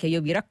teoria che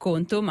io vi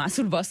racconto, ma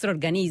sul vostro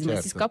organismo.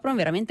 Certo. Si scoprono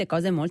veramente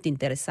cose molto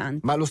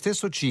interessanti. Ma lo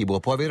stesso cibo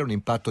può avere un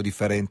impatto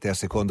differente a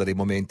seconda dei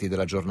momenti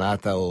della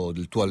giornata o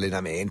del tuo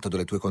allenamento,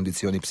 delle tue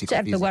condizioni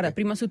psicofisiche? Certo, guarda,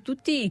 prima su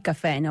tutti il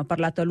caffè, ne ho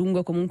parlato a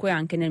lungo comunque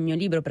anche nel mio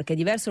libro, perché è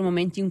diverso il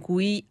momento in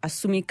cui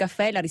assumi il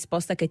caffè e la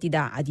risposta che ti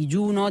dà a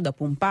digiuno,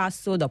 dopo un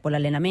pasto, dopo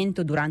l'allenamento,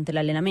 durante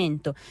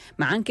l'allenamento,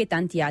 ma anche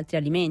tanti altri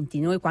alimenti.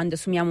 Noi quando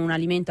assumiamo un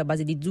alimento a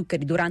base di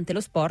zuccheri durante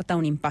lo sport ha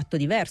un impatto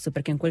diverso,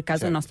 perché in quel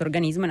caso il nostro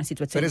organismo è in una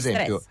situazione per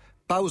esempio, di stress.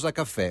 Pausa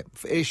caffè,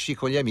 esci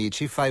con gli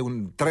amici, fai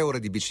 3 ore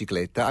di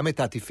bicicletta, a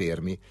metà ti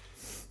fermi.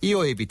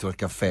 Io evito il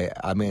caffè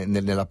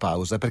nella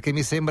pausa, perché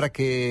mi sembra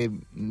che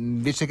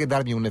invece che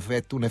darmi un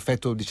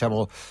effetto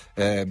diciamo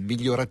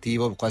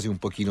migliorativo, quasi un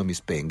pochino mi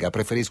spenga.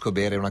 Preferisco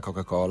bere una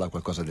Coca-Cola,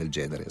 qualcosa del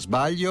genere.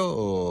 Sbaglio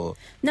o...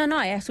 No,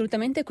 è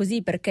assolutamente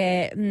così,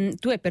 perché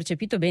tu hai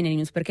percepito bene,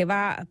 Linus, perché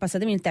va,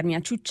 passatemi il termine,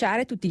 a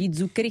ciucciare tutti gli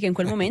zuccheri che in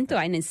quel momento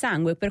hai nel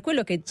sangue, per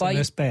quello che poi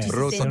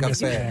rosso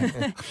caffè.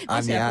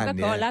 Invece la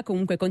Coca-Cola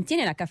comunque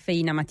contiene la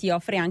caffeina, ma ti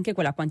offre anche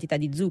quella quantità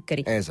di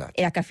zuccheri. Esatto.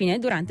 E la caffeina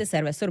durante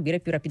serve a assorbire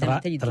più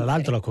rapidamente gli zuccheri. Tra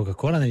l'altro la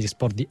Coca-Cola negli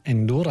sport di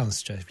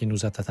endurance, cioè, viene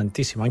usata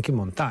tantissimo, anche in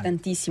montagna.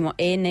 Tantissimo,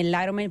 e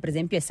nell'Ironman per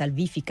esempio è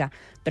salvifica,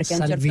 perché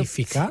a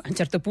un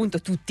certo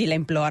punto tutti la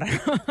implorano.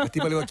 Ti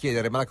volevo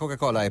chiedere, ma la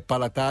Coca-Cola è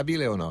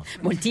palatabile o no?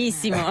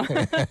 Moltissimo.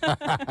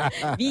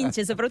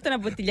 Vince soprattutto una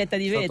bottiglietta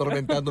di vetro. Sto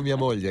tormentando mia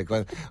moglie,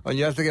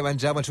 ogni volta che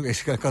mangiamo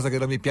c'è qualcosa che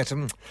non mi piace,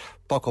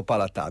 poco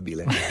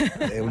palatabile,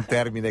 è un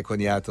termine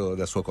coniato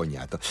da suo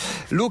cognato.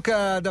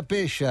 Luca da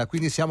Pescia,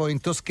 quindi siamo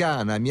in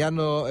Toscana, mi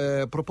hanno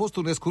proposto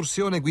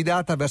un'escursione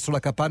guidata verso la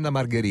Capanna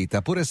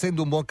Margherita. Pur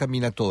essendo un buon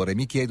camminatore,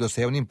 mi chiedo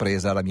se è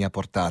un'impresa alla mia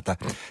portata.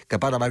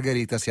 Capanna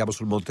Margherita, siamo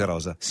sul Monte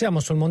Rosa. Siamo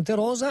sul Monte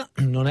Rosa,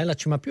 non è la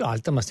cima più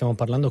alta, ma stiamo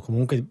parlando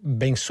comunque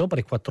ben sopra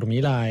i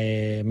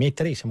 4.000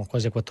 metri, siamo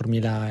quasi a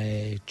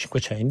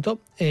 4.500.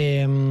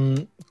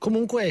 E,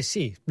 comunque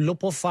sì, lo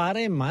può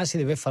fare, ma si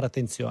deve fare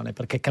attenzione,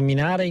 perché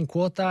camminare in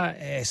quota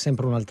è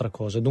sempre un'altra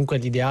cosa. Dunque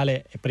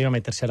l'ideale è prima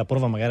mettersi alla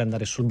prova, magari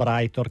andare sul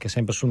Brightor, che è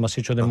sempre sul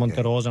massiccio del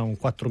Monte Rosa, un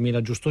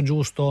 4.000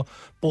 giusto,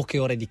 poche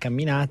ore di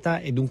camminata,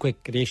 e dunque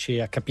riesci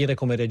a capire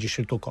come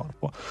reagisce il tuo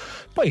corpo.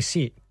 Poi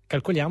sì,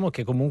 calcoliamo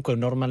che comunque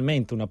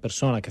normalmente una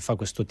persona che fa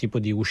questo tipo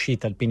di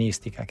uscita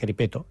alpinistica, che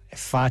ripeto è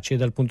facile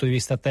dal punto di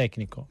vista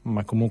tecnico,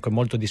 ma comunque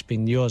molto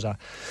dispendiosa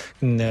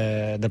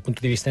dal punto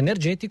di vista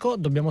energetico,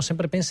 dobbiamo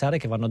sempre pensare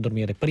che vanno a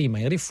dormire prima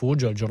in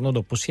rifugio, il giorno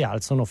dopo si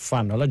alzano,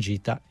 fanno la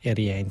gita e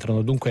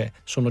rientrano. Dunque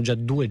sono già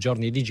 2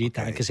 giorni di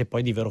gita, anche se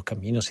poi di vero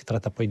cammino si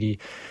tratta poi di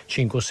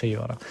 5 o 6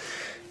 ore.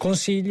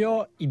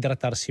 Consiglio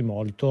idratarsi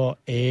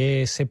molto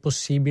e se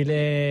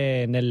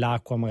possibile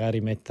nell'acqua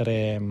magari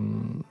mettere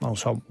non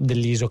so,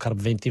 dell'isoclorito carb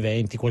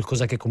 20-20,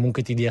 qualcosa che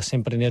comunque ti dia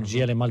sempre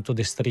energia, le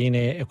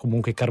maltodestrine e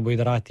comunque i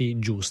carboidrati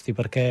giusti,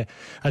 perché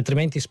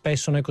altrimenti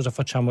spesso noi cosa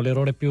facciamo?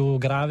 L'errore più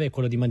grave è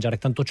quello di mangiare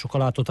tanto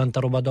cioccolato,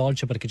 tanta roba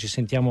dolce, perché ci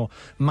sentiamo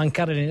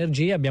mancare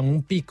l'energia, abbiamo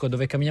un picco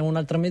dove camminiamo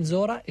un'altra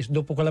mezz'ora e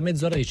dopo quella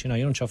mezz'ora dici no,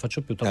 io non ce la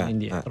faccio più, torno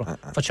indietro.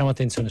 Facciamo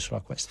attenzione solo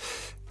a questo.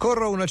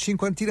 Corro una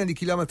 50 di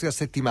chilometri a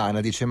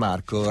settimana, dice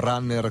Marco,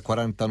 runner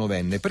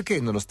 49enne.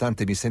 Perché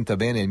nonostante mi senta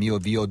bene il mio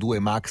VO2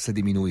 max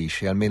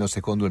diminuisce, almeno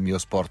secondo il mio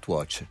Sport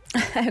Watch?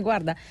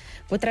 Guarda,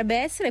 potrebbe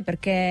essere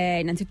perché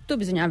innanzitutto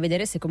bisogna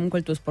vedere se comunque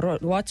il tuo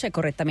Sport Watch è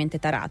correttamente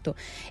tarato.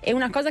 E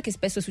una cosa che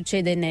spesso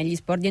succede negli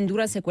sport di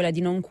endurance è quella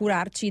di non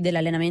curarci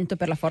dell'allenamento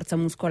per la forza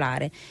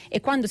muscolare, e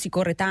quando si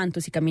corre tanto,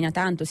 si cammina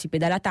tanto, si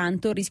pedala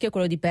tanto, il rischio è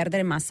quello di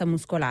perdere massa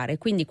muscolare,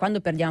 quindi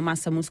quando perdiamo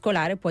massa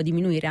muscolare può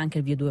diminuire anche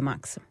il VO2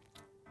 max.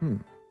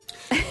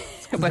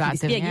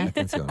 Scusatemi,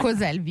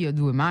 cos'è il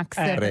VO2 max?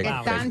 Perché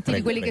tanti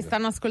di quelli che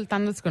stanno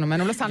ascoltando secondo me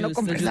non lo sanno,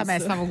 compresa me,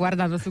 stavo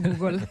guardando su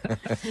Google.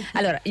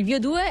 Allora, il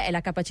VO2 è la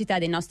capacità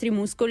dei nostri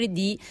muscoli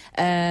di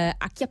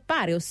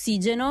acchiappare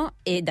ossigeno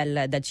e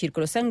dal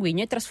circolo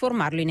sanguigno e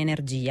trasformarlo in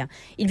energia.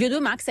 Il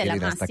VO2 max è la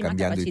massima sta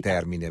cambiando capacità. i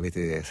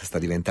termini, sta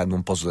diventando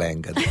un po'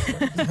 slang.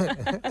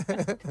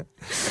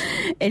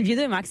 E il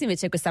VO2 max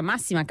invece è questa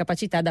massima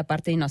capacità da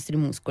parte dei nostri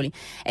muscoli.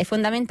 È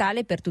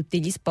fondamentale per tutti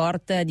gli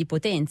sport di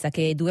potenza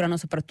che durano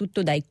soprattutto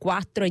dai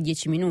 4 ai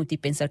 10 minuti,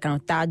 penso al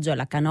canottaggio,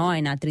 alla canoa e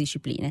in altre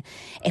discipline.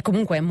 E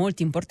comunque è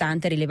molto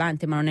importante,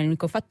 rilevante, ma non è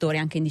l'unico fattore,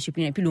 anche in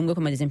discipline più lunghe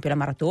come ad esempio la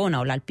maratona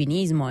o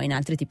l'alpinismo e in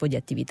altri tipi di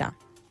attività.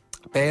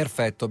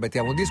 Perfetto,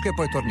 mettiamo un disco e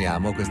poi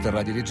torniamo. Questo è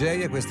Radio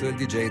DJ e questo è il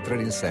DJ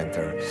Training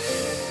Center.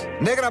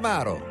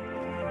 Negramaro,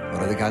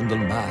 radicando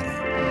il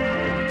mare.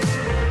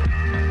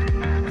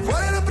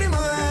 Fuori la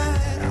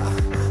primavera,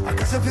 a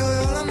casa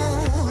pioveva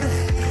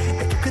l'amore,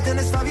 e tu che te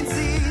ne stavi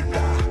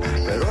zitta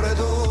per ore ed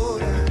ore.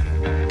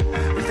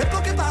 Il tempo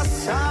che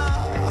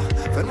passa,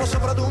 fermo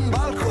sopra ad un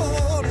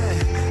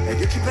balcone, ed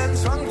io ci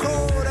penso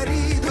ancora,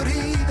 rido,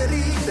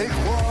 ride il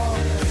cuore.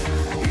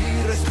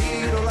 Il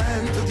respiro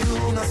lento di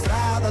una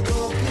strada a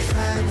doppio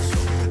senso,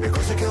 le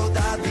cose che ho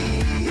da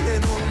dire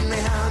non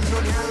ne hanno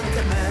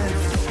neanche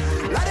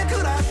mezzo. L'aria che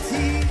ora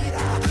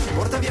tira,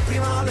 porta via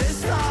prima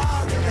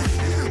l'estate,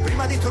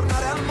 prima di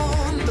tornare al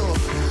mondo,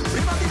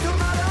 prima di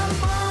tornare al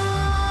mare.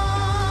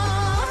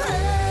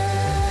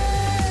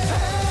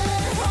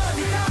 Ora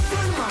ti canto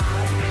il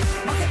mare,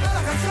 ma che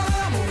bella canzone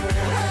d'amore.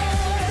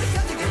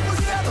 Senti che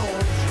musica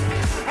dolce,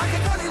 anche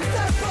con il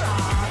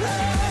temporale.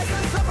 Se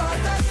sopra la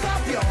testa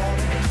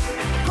piove,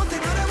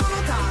 continueremo a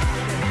nuotare,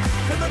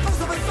 che è il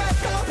posto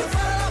perfetto per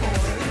fare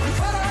l'amore, in cui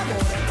fare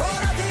l'amore.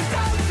 Ora ti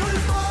canto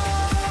il mare.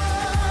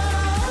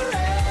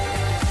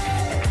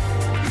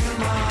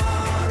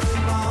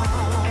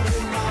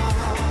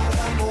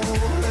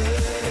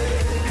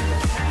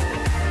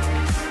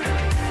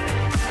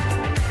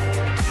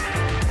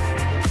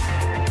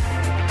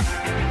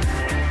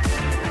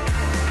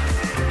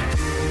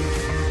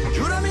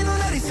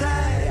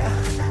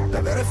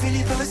 Davvero è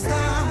finita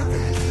l'estate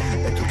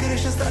e tu che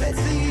riesci a stare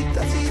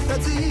zitta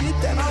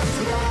e non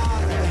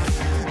sudare.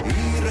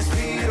 Il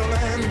respiro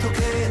lento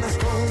che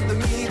nasconde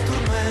mi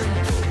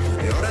tormento,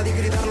 è ora di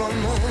gridarlo al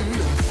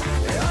mondo,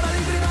 è ora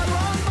di gridarlo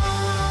al mare.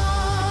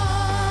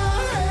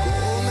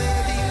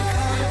 Come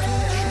d'incanto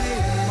c'è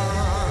il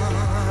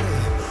mare,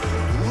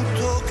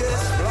 tutto che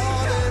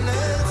esplode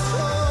nel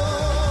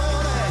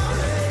sole,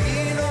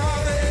 fino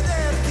a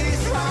vederti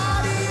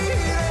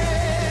sparire.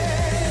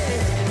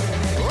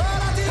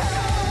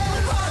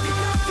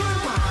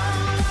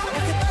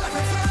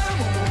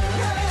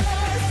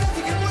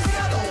 Senti che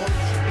musica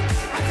dolce,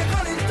 anche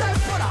con il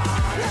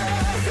temporale.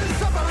 Se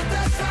sopra la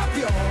testa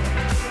piove,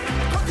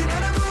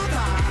 continueremo a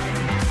nuotare,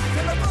 che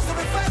è il posto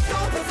perfetto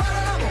per fare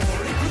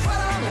l'amore, in cui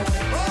fare l'amore.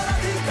 Ora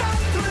ti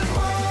canto il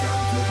mare.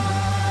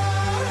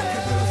 Che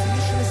bello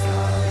finisce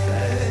l'estate,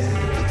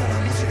 tutta la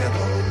musica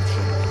dolce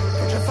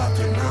che ci ha fatto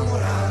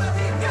innamorare.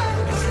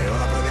 Se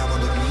ora proviamo a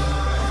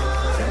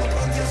dormire, siamo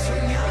pronti a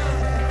sognare,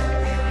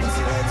 un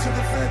silenzio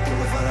perfetto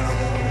per fare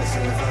l'amore, se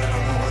vuoi fare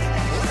l'amore.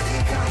 Ora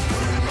ti canto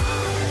il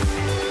mare.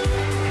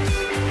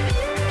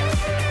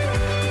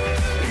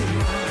 Il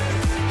mare.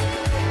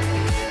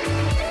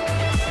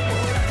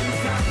 Ora ti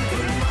canto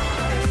il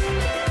mare. Il mare.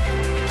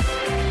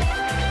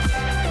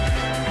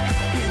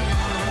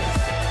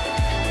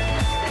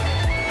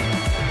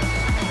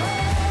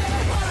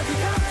 Ora ti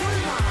canto il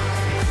mare.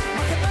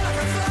 Ma che bella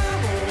canzone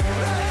d'amore.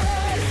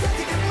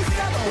 Senti che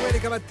musica dolce.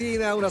 Domenica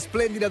mattina, una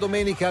splendida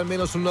domenica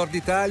almeno sul nord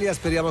Italia,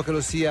 speriamo che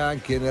lo sia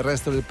anche nel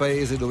resto del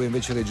paese dove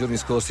invece nei giorni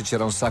scorsi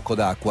c'era un sacco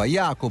d'acqua.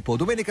 Jacopo,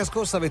 domenica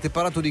scorsa avete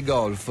parlato di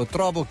golf,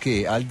 trovo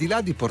che al di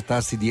là di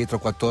portarsi dietro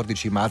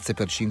 14 mazze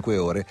per 5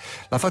 ore,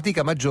 la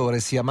fatica maggiore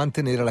sia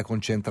mantenere la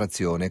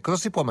concentrazione. Cosa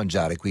si può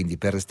mangiare quindi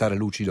per restare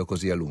lucido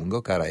così a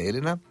lungo, cara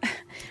Elena?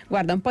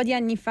 Guarda, un po' di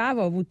anni fa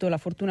ho avuto la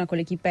fortuna con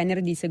l'equipe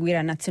Energy di seguire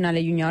la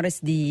nazionale juniores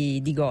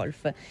di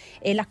golf,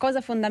 e la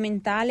cosa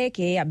fondamentale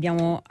che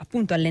abbiamo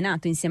appunto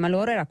allenato insieme a loro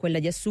loro era quella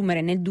di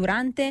assumere nel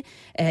durante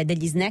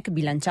degli snack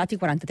bilanciati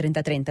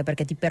 40-30-30,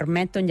 perché ti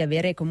permettono di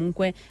avere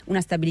comunque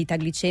una stabilità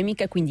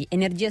glicemica, quindi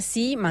energia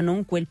sì, ma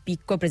non quel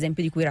picco per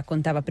esempio di cui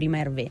raccontava prima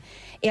Hervé,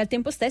 e al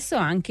tempo stesso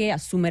anche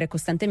assumere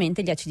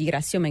costantemente gli acidi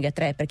grassi omega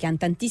 3, perché hanno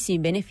tantissimi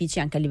benefici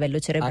anche a livello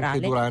cerebrale. Anche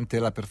durante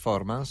la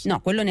performance? No,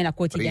 quello nella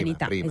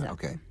quotidianità. Prima, esatto.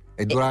 ok.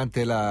 E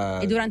durante la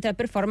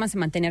performance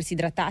mantenersi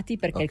idratati,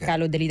 perché Ok. il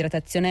calo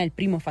dell'idratazione è il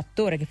primo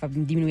fattore che fa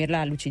diminuire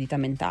la lucidità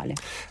mentale.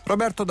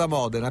 Roberto da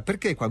Modena,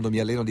 perché quando mi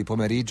alleno di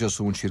pomeriggio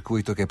su un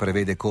circuito che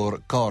prevede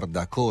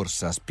corda,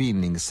 corsa,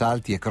 spinning,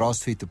 salti e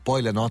crossfit,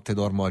 poi la notte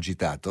dormo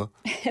agitato?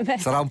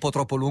 Sarà un po'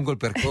 troppo lungo il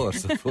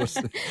percorso,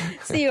 forse.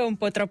 Sì, è un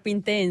po' troppo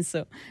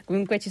intenso.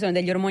 Comunque ci sono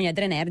degli ormoni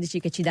adrenergici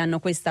che ci danno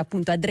questa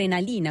appunto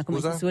adrenalina, come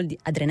Scusa? si suol dire,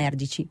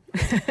 adrenergici.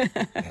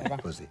 È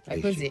così. È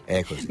così.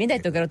 È così. Mi hai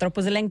detto che ero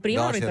troppo slang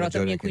prima, No, ho c'hai ritrovato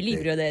il mio ragione anche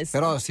equilibrio te. adesso.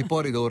 Però si può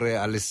ridurre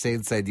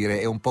all'essenza e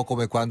dire è un po'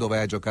 come quando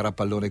vai a giocare a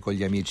pallone con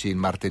gli amici il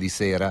martedì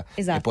sera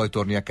Esatto. e poi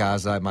torni a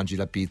casa e mangi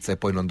la pizza e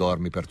poi non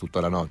dormi per tutta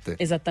la notte.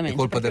 Esattamente, È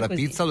colpa proprio della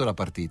così. pizza o della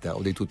partita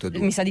o di tutte e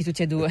due? Mi sa di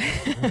tutti e due.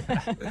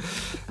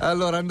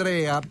 Allora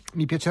Andrea,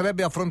 mi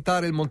piacerebbe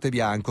affrontare il Monte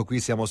Bianco, qui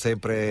siamo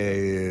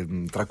sempre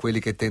tra quelli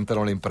che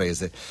tentano le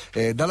imprese.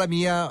 Dalla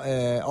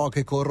mia ho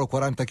che corro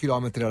 40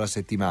 km alla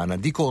settimana,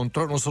 di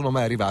contro non sono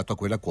mai arrivato a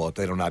quella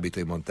quota e non abito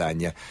in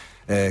montagna.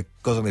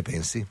 Cosa ne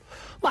pensi?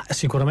 Ma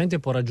sicuramente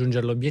può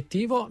raggiungere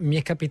l'obiettivo. Mi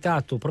è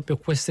capitato proprio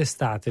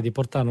quest'estate di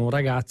portare un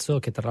ragazzo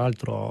che tra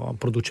l'altro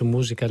produce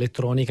musica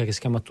elettronica, che si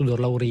chiama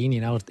Tudor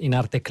Laurini, in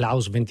arte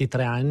Klaus,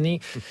 23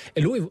 anni, e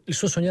lui, il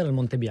suo sogno era il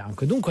Monte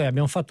Bianco, e dunque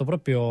abbiamo fatto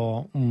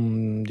proprio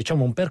un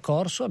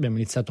percorso. Abbiamo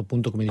iniziato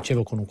appunto, come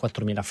dicevo, con un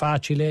 4000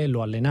 facile,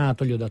 l'ho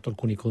allenato, gli ho dato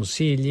alcuni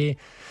consigli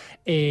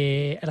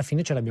e alla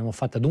fine ce l'abbiamo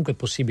fatta. Dunque è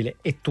possibile.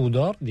 E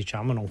Tudor,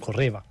 diciamo, non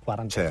correva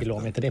 40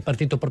 km, è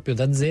partito proprio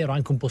da zero,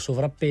 anche un po'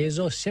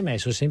 sovrappeso, si è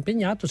messo, si è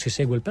impegnato, si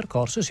segue il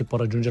percorso e si può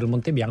raggiungere il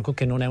Monte Bianco,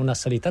 che non è una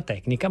salita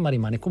tecnica ma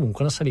rimane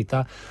comunque una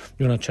salita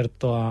di una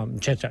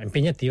certa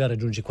impegnativa,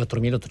 raggiungi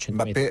 4800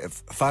 Ma metri. per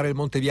fare il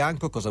Monte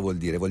Bianco cosa vuol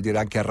dire? Vuol dire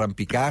anche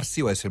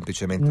arrampicarsi o è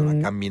semplicemente una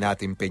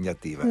camminata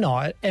impegnativa?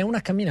 No, è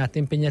una camminata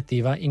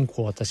impegnativa in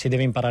quota. Si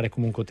deve imparare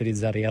comunque a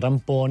utilizzare i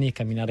ramponi.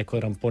 Camminare con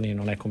i ramponi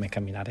non è come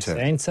camminare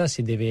senza.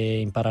 Si deve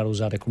imparare a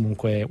usare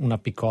comunque una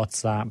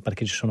piccozza,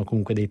 perché ci sono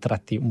comunque dei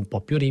tratti un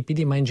po' più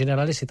ripidi, ma in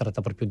generale si tratta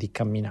proprio di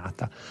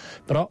camminata,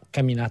 però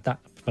camminata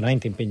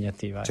veramente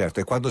impegnativa. Certo,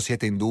 e quando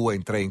siete in 2,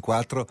 in 3, in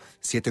 4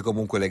 siete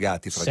comunque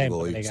legati fra di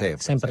voi?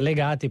 Sempre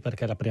legati,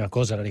 perché la prima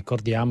cosa, la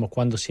ricordiamo,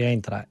 quando si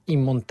entra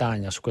in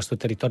montagna su questo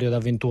territorio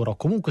d'avventura o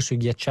comunque sui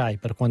ghiacciai,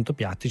 per quanto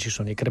piatti, ci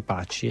sono i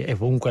crepacci e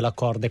comunque la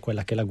corda è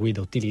quella che la guida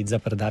utilizza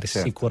per dare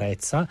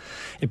sicurezza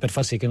e per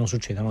far sì che non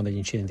succedano degli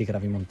incidenti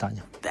gravi in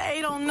montagna.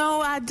 They don't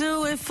know I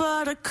do it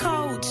for the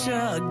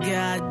culture,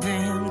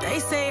 goddamn. They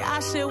say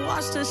I should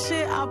watch the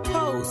shit I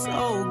post,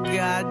 oh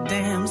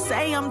goddamn.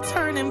 Say I'm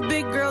turning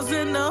big girls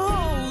into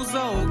hoes,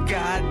 oh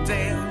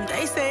goddamn.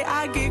 They say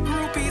I get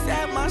groupies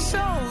at my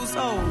shows,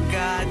 oh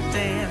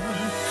goddamn.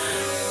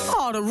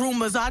 All the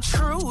rumors are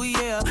true,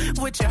 yeah.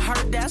 What you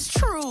heard, that's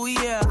true,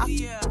 yeah.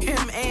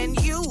 Him and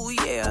you,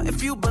 yeah.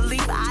 If you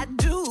believe I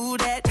do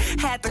that,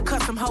 had to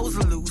cut some hoes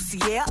loose,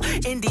 yeah.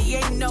 Indy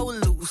ain't no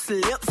loose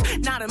lips.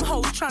 Now them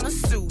hoes tryna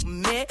sue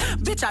me.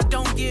 Bitch, I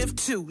don't give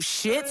two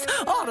shits.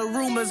 All the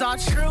rumors are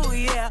true,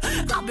 yeah.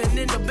 I've been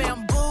in the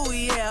bamboo,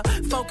 yeah.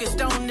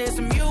 Focused on this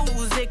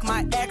music.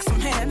 My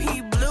ex-man,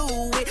 he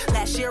blew it.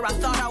 Last year I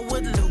thought I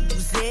would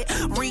lose it.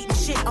 Reading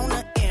shit on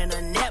the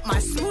internet. My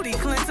smoothie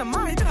cleanser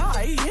might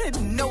die.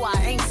 No,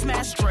 I ain't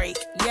smashed Drake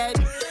yet.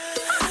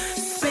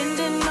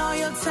 Spending all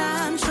your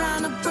time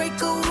trying to break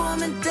a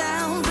woman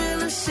down.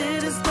 Real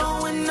shit is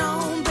going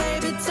on,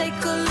 baby.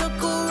 Take a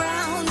look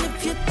around.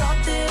 If you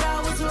thought that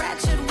I was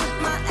ratchet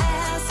with my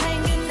ass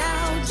hanging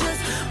out,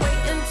 just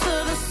wait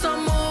until the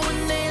summer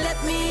when they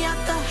let me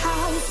out the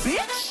house,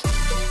 bitch.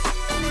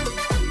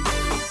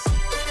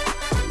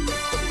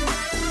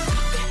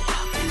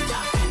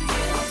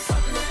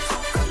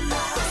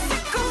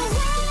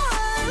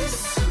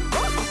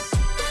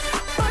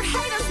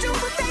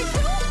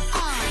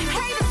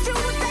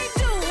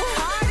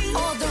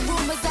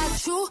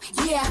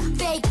 Yeah,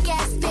 fake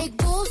ass, fake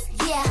booze.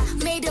 Yeah,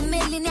 made a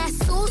million ass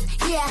suits.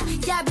 Yeah,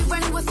 y'all be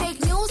running with fake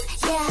news.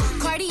 Yeah,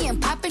 Cardi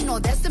and poppin', no,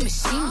 that's the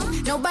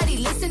machine. Nobody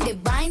listen, they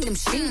buying them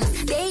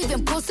streams. They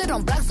even posted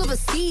on blogs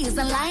overseas.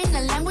 And lying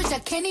a language I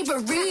can't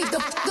even read. The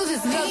f*** does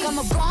this mean? Look, I'm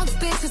a Bronx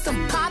bitch with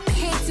some pop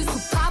hits. Used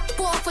to pop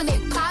off when they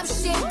pop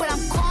shit. But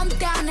I'm calmed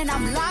down and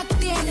I'm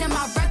locked in. And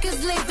my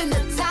records live in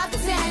the top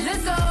 10.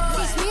 Let's go.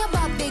 Teach me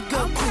about big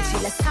girl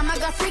coochie. Last time I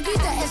got freaky,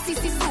 the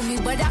FCC sued me.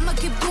 But I'ma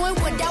keep doing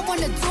what I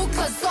wanna do.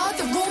 Cause all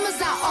the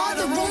rumors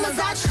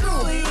are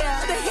true.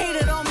 Yeah, they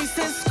hated on me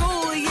since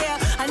school, yeah.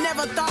 I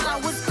never thought I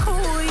was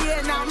cool,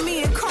 yeah. Now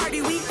me and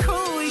Cardi, we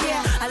cool,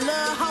 yeah. I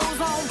love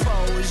hoes on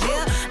pose,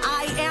 yeah.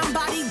 I am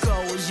body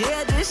goals,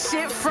 yeah. This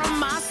shit from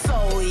my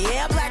soul,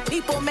 yeah. Black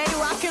people make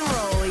rock and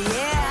roll,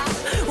 yeah.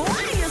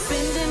 Why you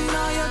spending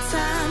all your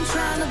time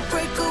trying to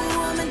break a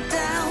woman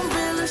down?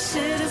 Real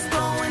shit is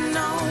going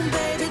on,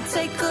 baby.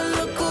 Take a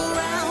look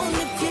around.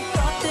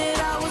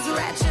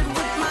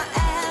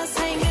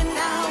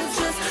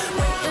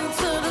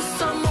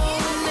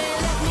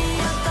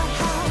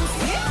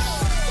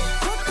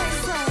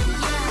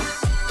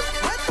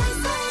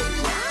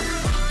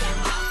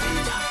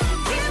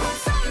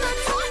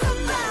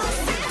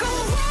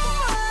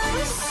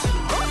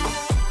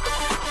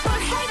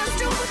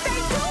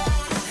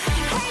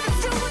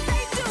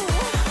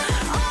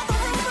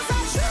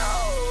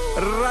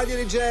 Radio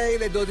DJ,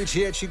 le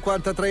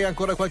 12:53,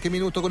 ancora qualche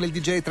minuto con il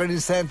DJ Training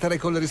Center e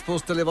con le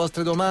risposte alle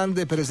vostre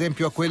domande, per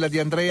esempio a quella di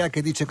Andrea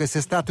che dice: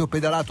 quest'estate ho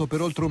pedalato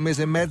per oltre un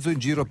mese e mezzo in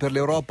giro per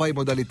l'Europa in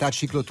modalità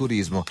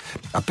cicloturismo.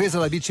 Appesa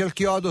la bici al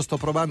chiodo sto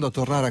provando a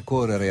tornare a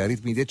correre a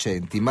ritmi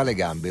decenti, ma le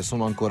gambe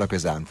sono ancora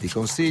pesanti.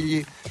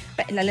 Consigli?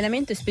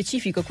 L'allenamento è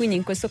specifico, quindi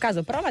in questo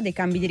caso prova dei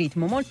cambi di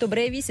ritmo molto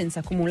brevi senza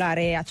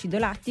accumulare acido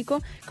lattico,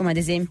 come ad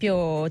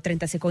esempio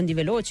 30 secondi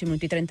veloci,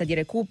 minuti 30 di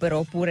recupero,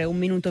 oppure 1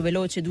 minuto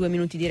veloce, 2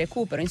 minuti di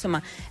recupero,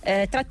 insomma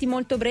tratti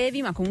molto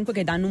brevi ma comunque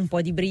che danno un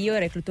po' di brio e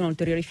reclutano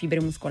ulteriori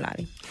fibre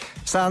muscolari.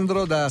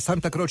 Sandro da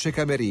Santa Croce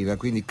Camerina,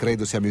 quindi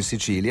credo siamo in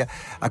Sicilia.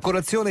 A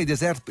colazione i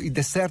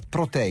dessert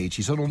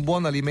proteici sono un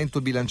buon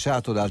alimento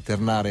bilanciato da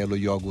alternare allo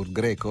yogurt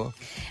greco?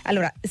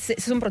 Allora, se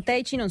sono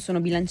proteici non sono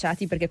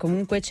bilanciati perché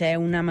comunque c'è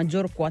una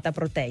maggior quota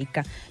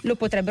proteica. Lo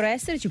potrebbero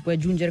essere, ci puoi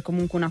aggiungere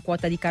comunque una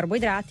quota di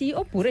carboidrati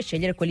oppure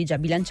scegliere quelli già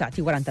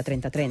bilanciati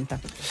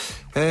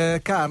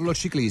 40-30-30. Carlo,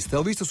 ciclista,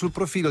 ho visto sul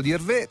profilo di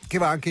Hervé che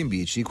va anche in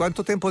bici.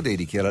 Quanto tempo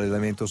dedichi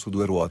all'allenamento su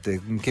 2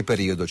 ruote? In che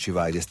periodo ci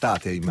vai?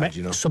 D'estate,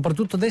 immagino?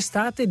 Soprattutto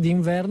d'estate,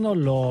 d'inverno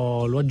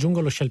lo aggiungo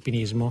allo sci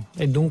alpinismo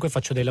e dunque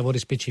faccio dei lavori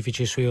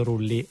specifici sui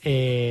rulli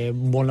e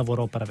un buon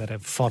lavoro per avere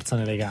forza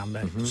nelle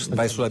gambe.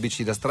 Vai sulla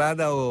bici da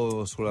strada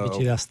o sulla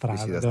bici da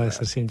strada, devo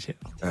essere sincero.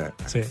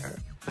 Sì.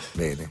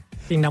 Bene.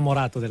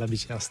 Innamorato della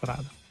bici da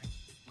strada.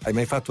 Hai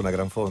mai fatto una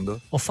Gran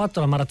Fondo? Ho fatto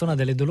la maratona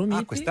delle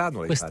Dolomiti.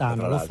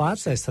 Quest'anno l'ho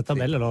fatta, è stata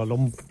bella.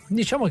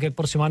 Diciamo che il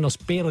prossimo anno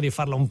spero di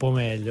farla un po'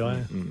 meglio.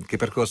 Che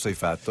percorso hai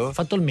fatto? Ho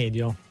fatto il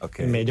medio.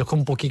 Il medio,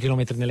 con pochi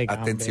chilometri nelle gambe.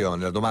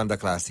 Attenzione, la domanda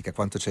classica: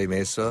 quanto ci hai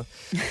messo?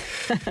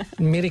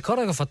 Mi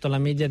ricordo che ho fatto la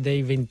media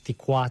dei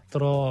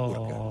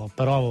 24,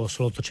 però avevo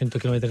solo 800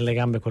 km nelle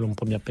gambe, quello un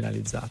po' mi ha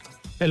penalizzato.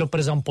 E l'ho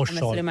presa un po'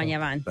 sciolta. Messo le mani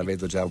avanti. La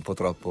vedo già un po'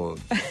 troppo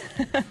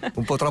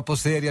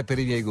seria per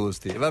i miei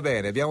gusti. Va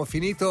bene, abbiamo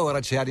finito, ora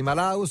c'è Animal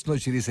House.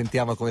 Noi ci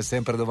risentiamo come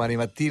sempre domani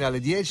mattina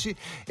alle 10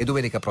 e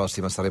domenica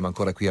prossima saremo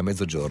ancora qui a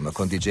mezzogiorno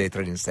con DJ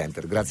Training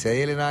Center. Grazie a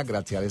Elena,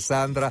 grazie a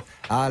Alessandra,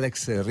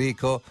 Alex,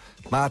 Enrico,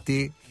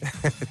 Mati,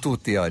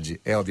 tutti oggi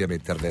e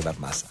ovviamente Hervé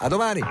Barmas. A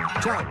domani,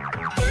 ciao!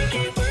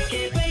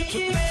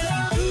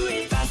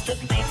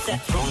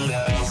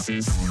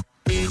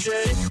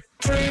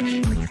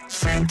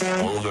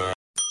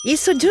 Il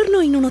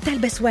soggiorno in un hotel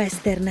Best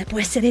Western può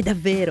essere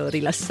davvero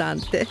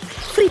rilassante,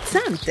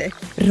 frizzante,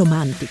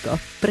 romantico.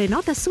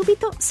 Prenota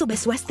subito su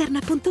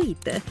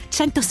bestwestern.it.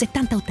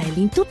 170 hotel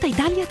in tutta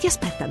Italia ti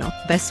aspettano.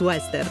 Best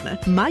Western,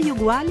 mai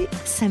uguali,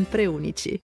 sempre unici.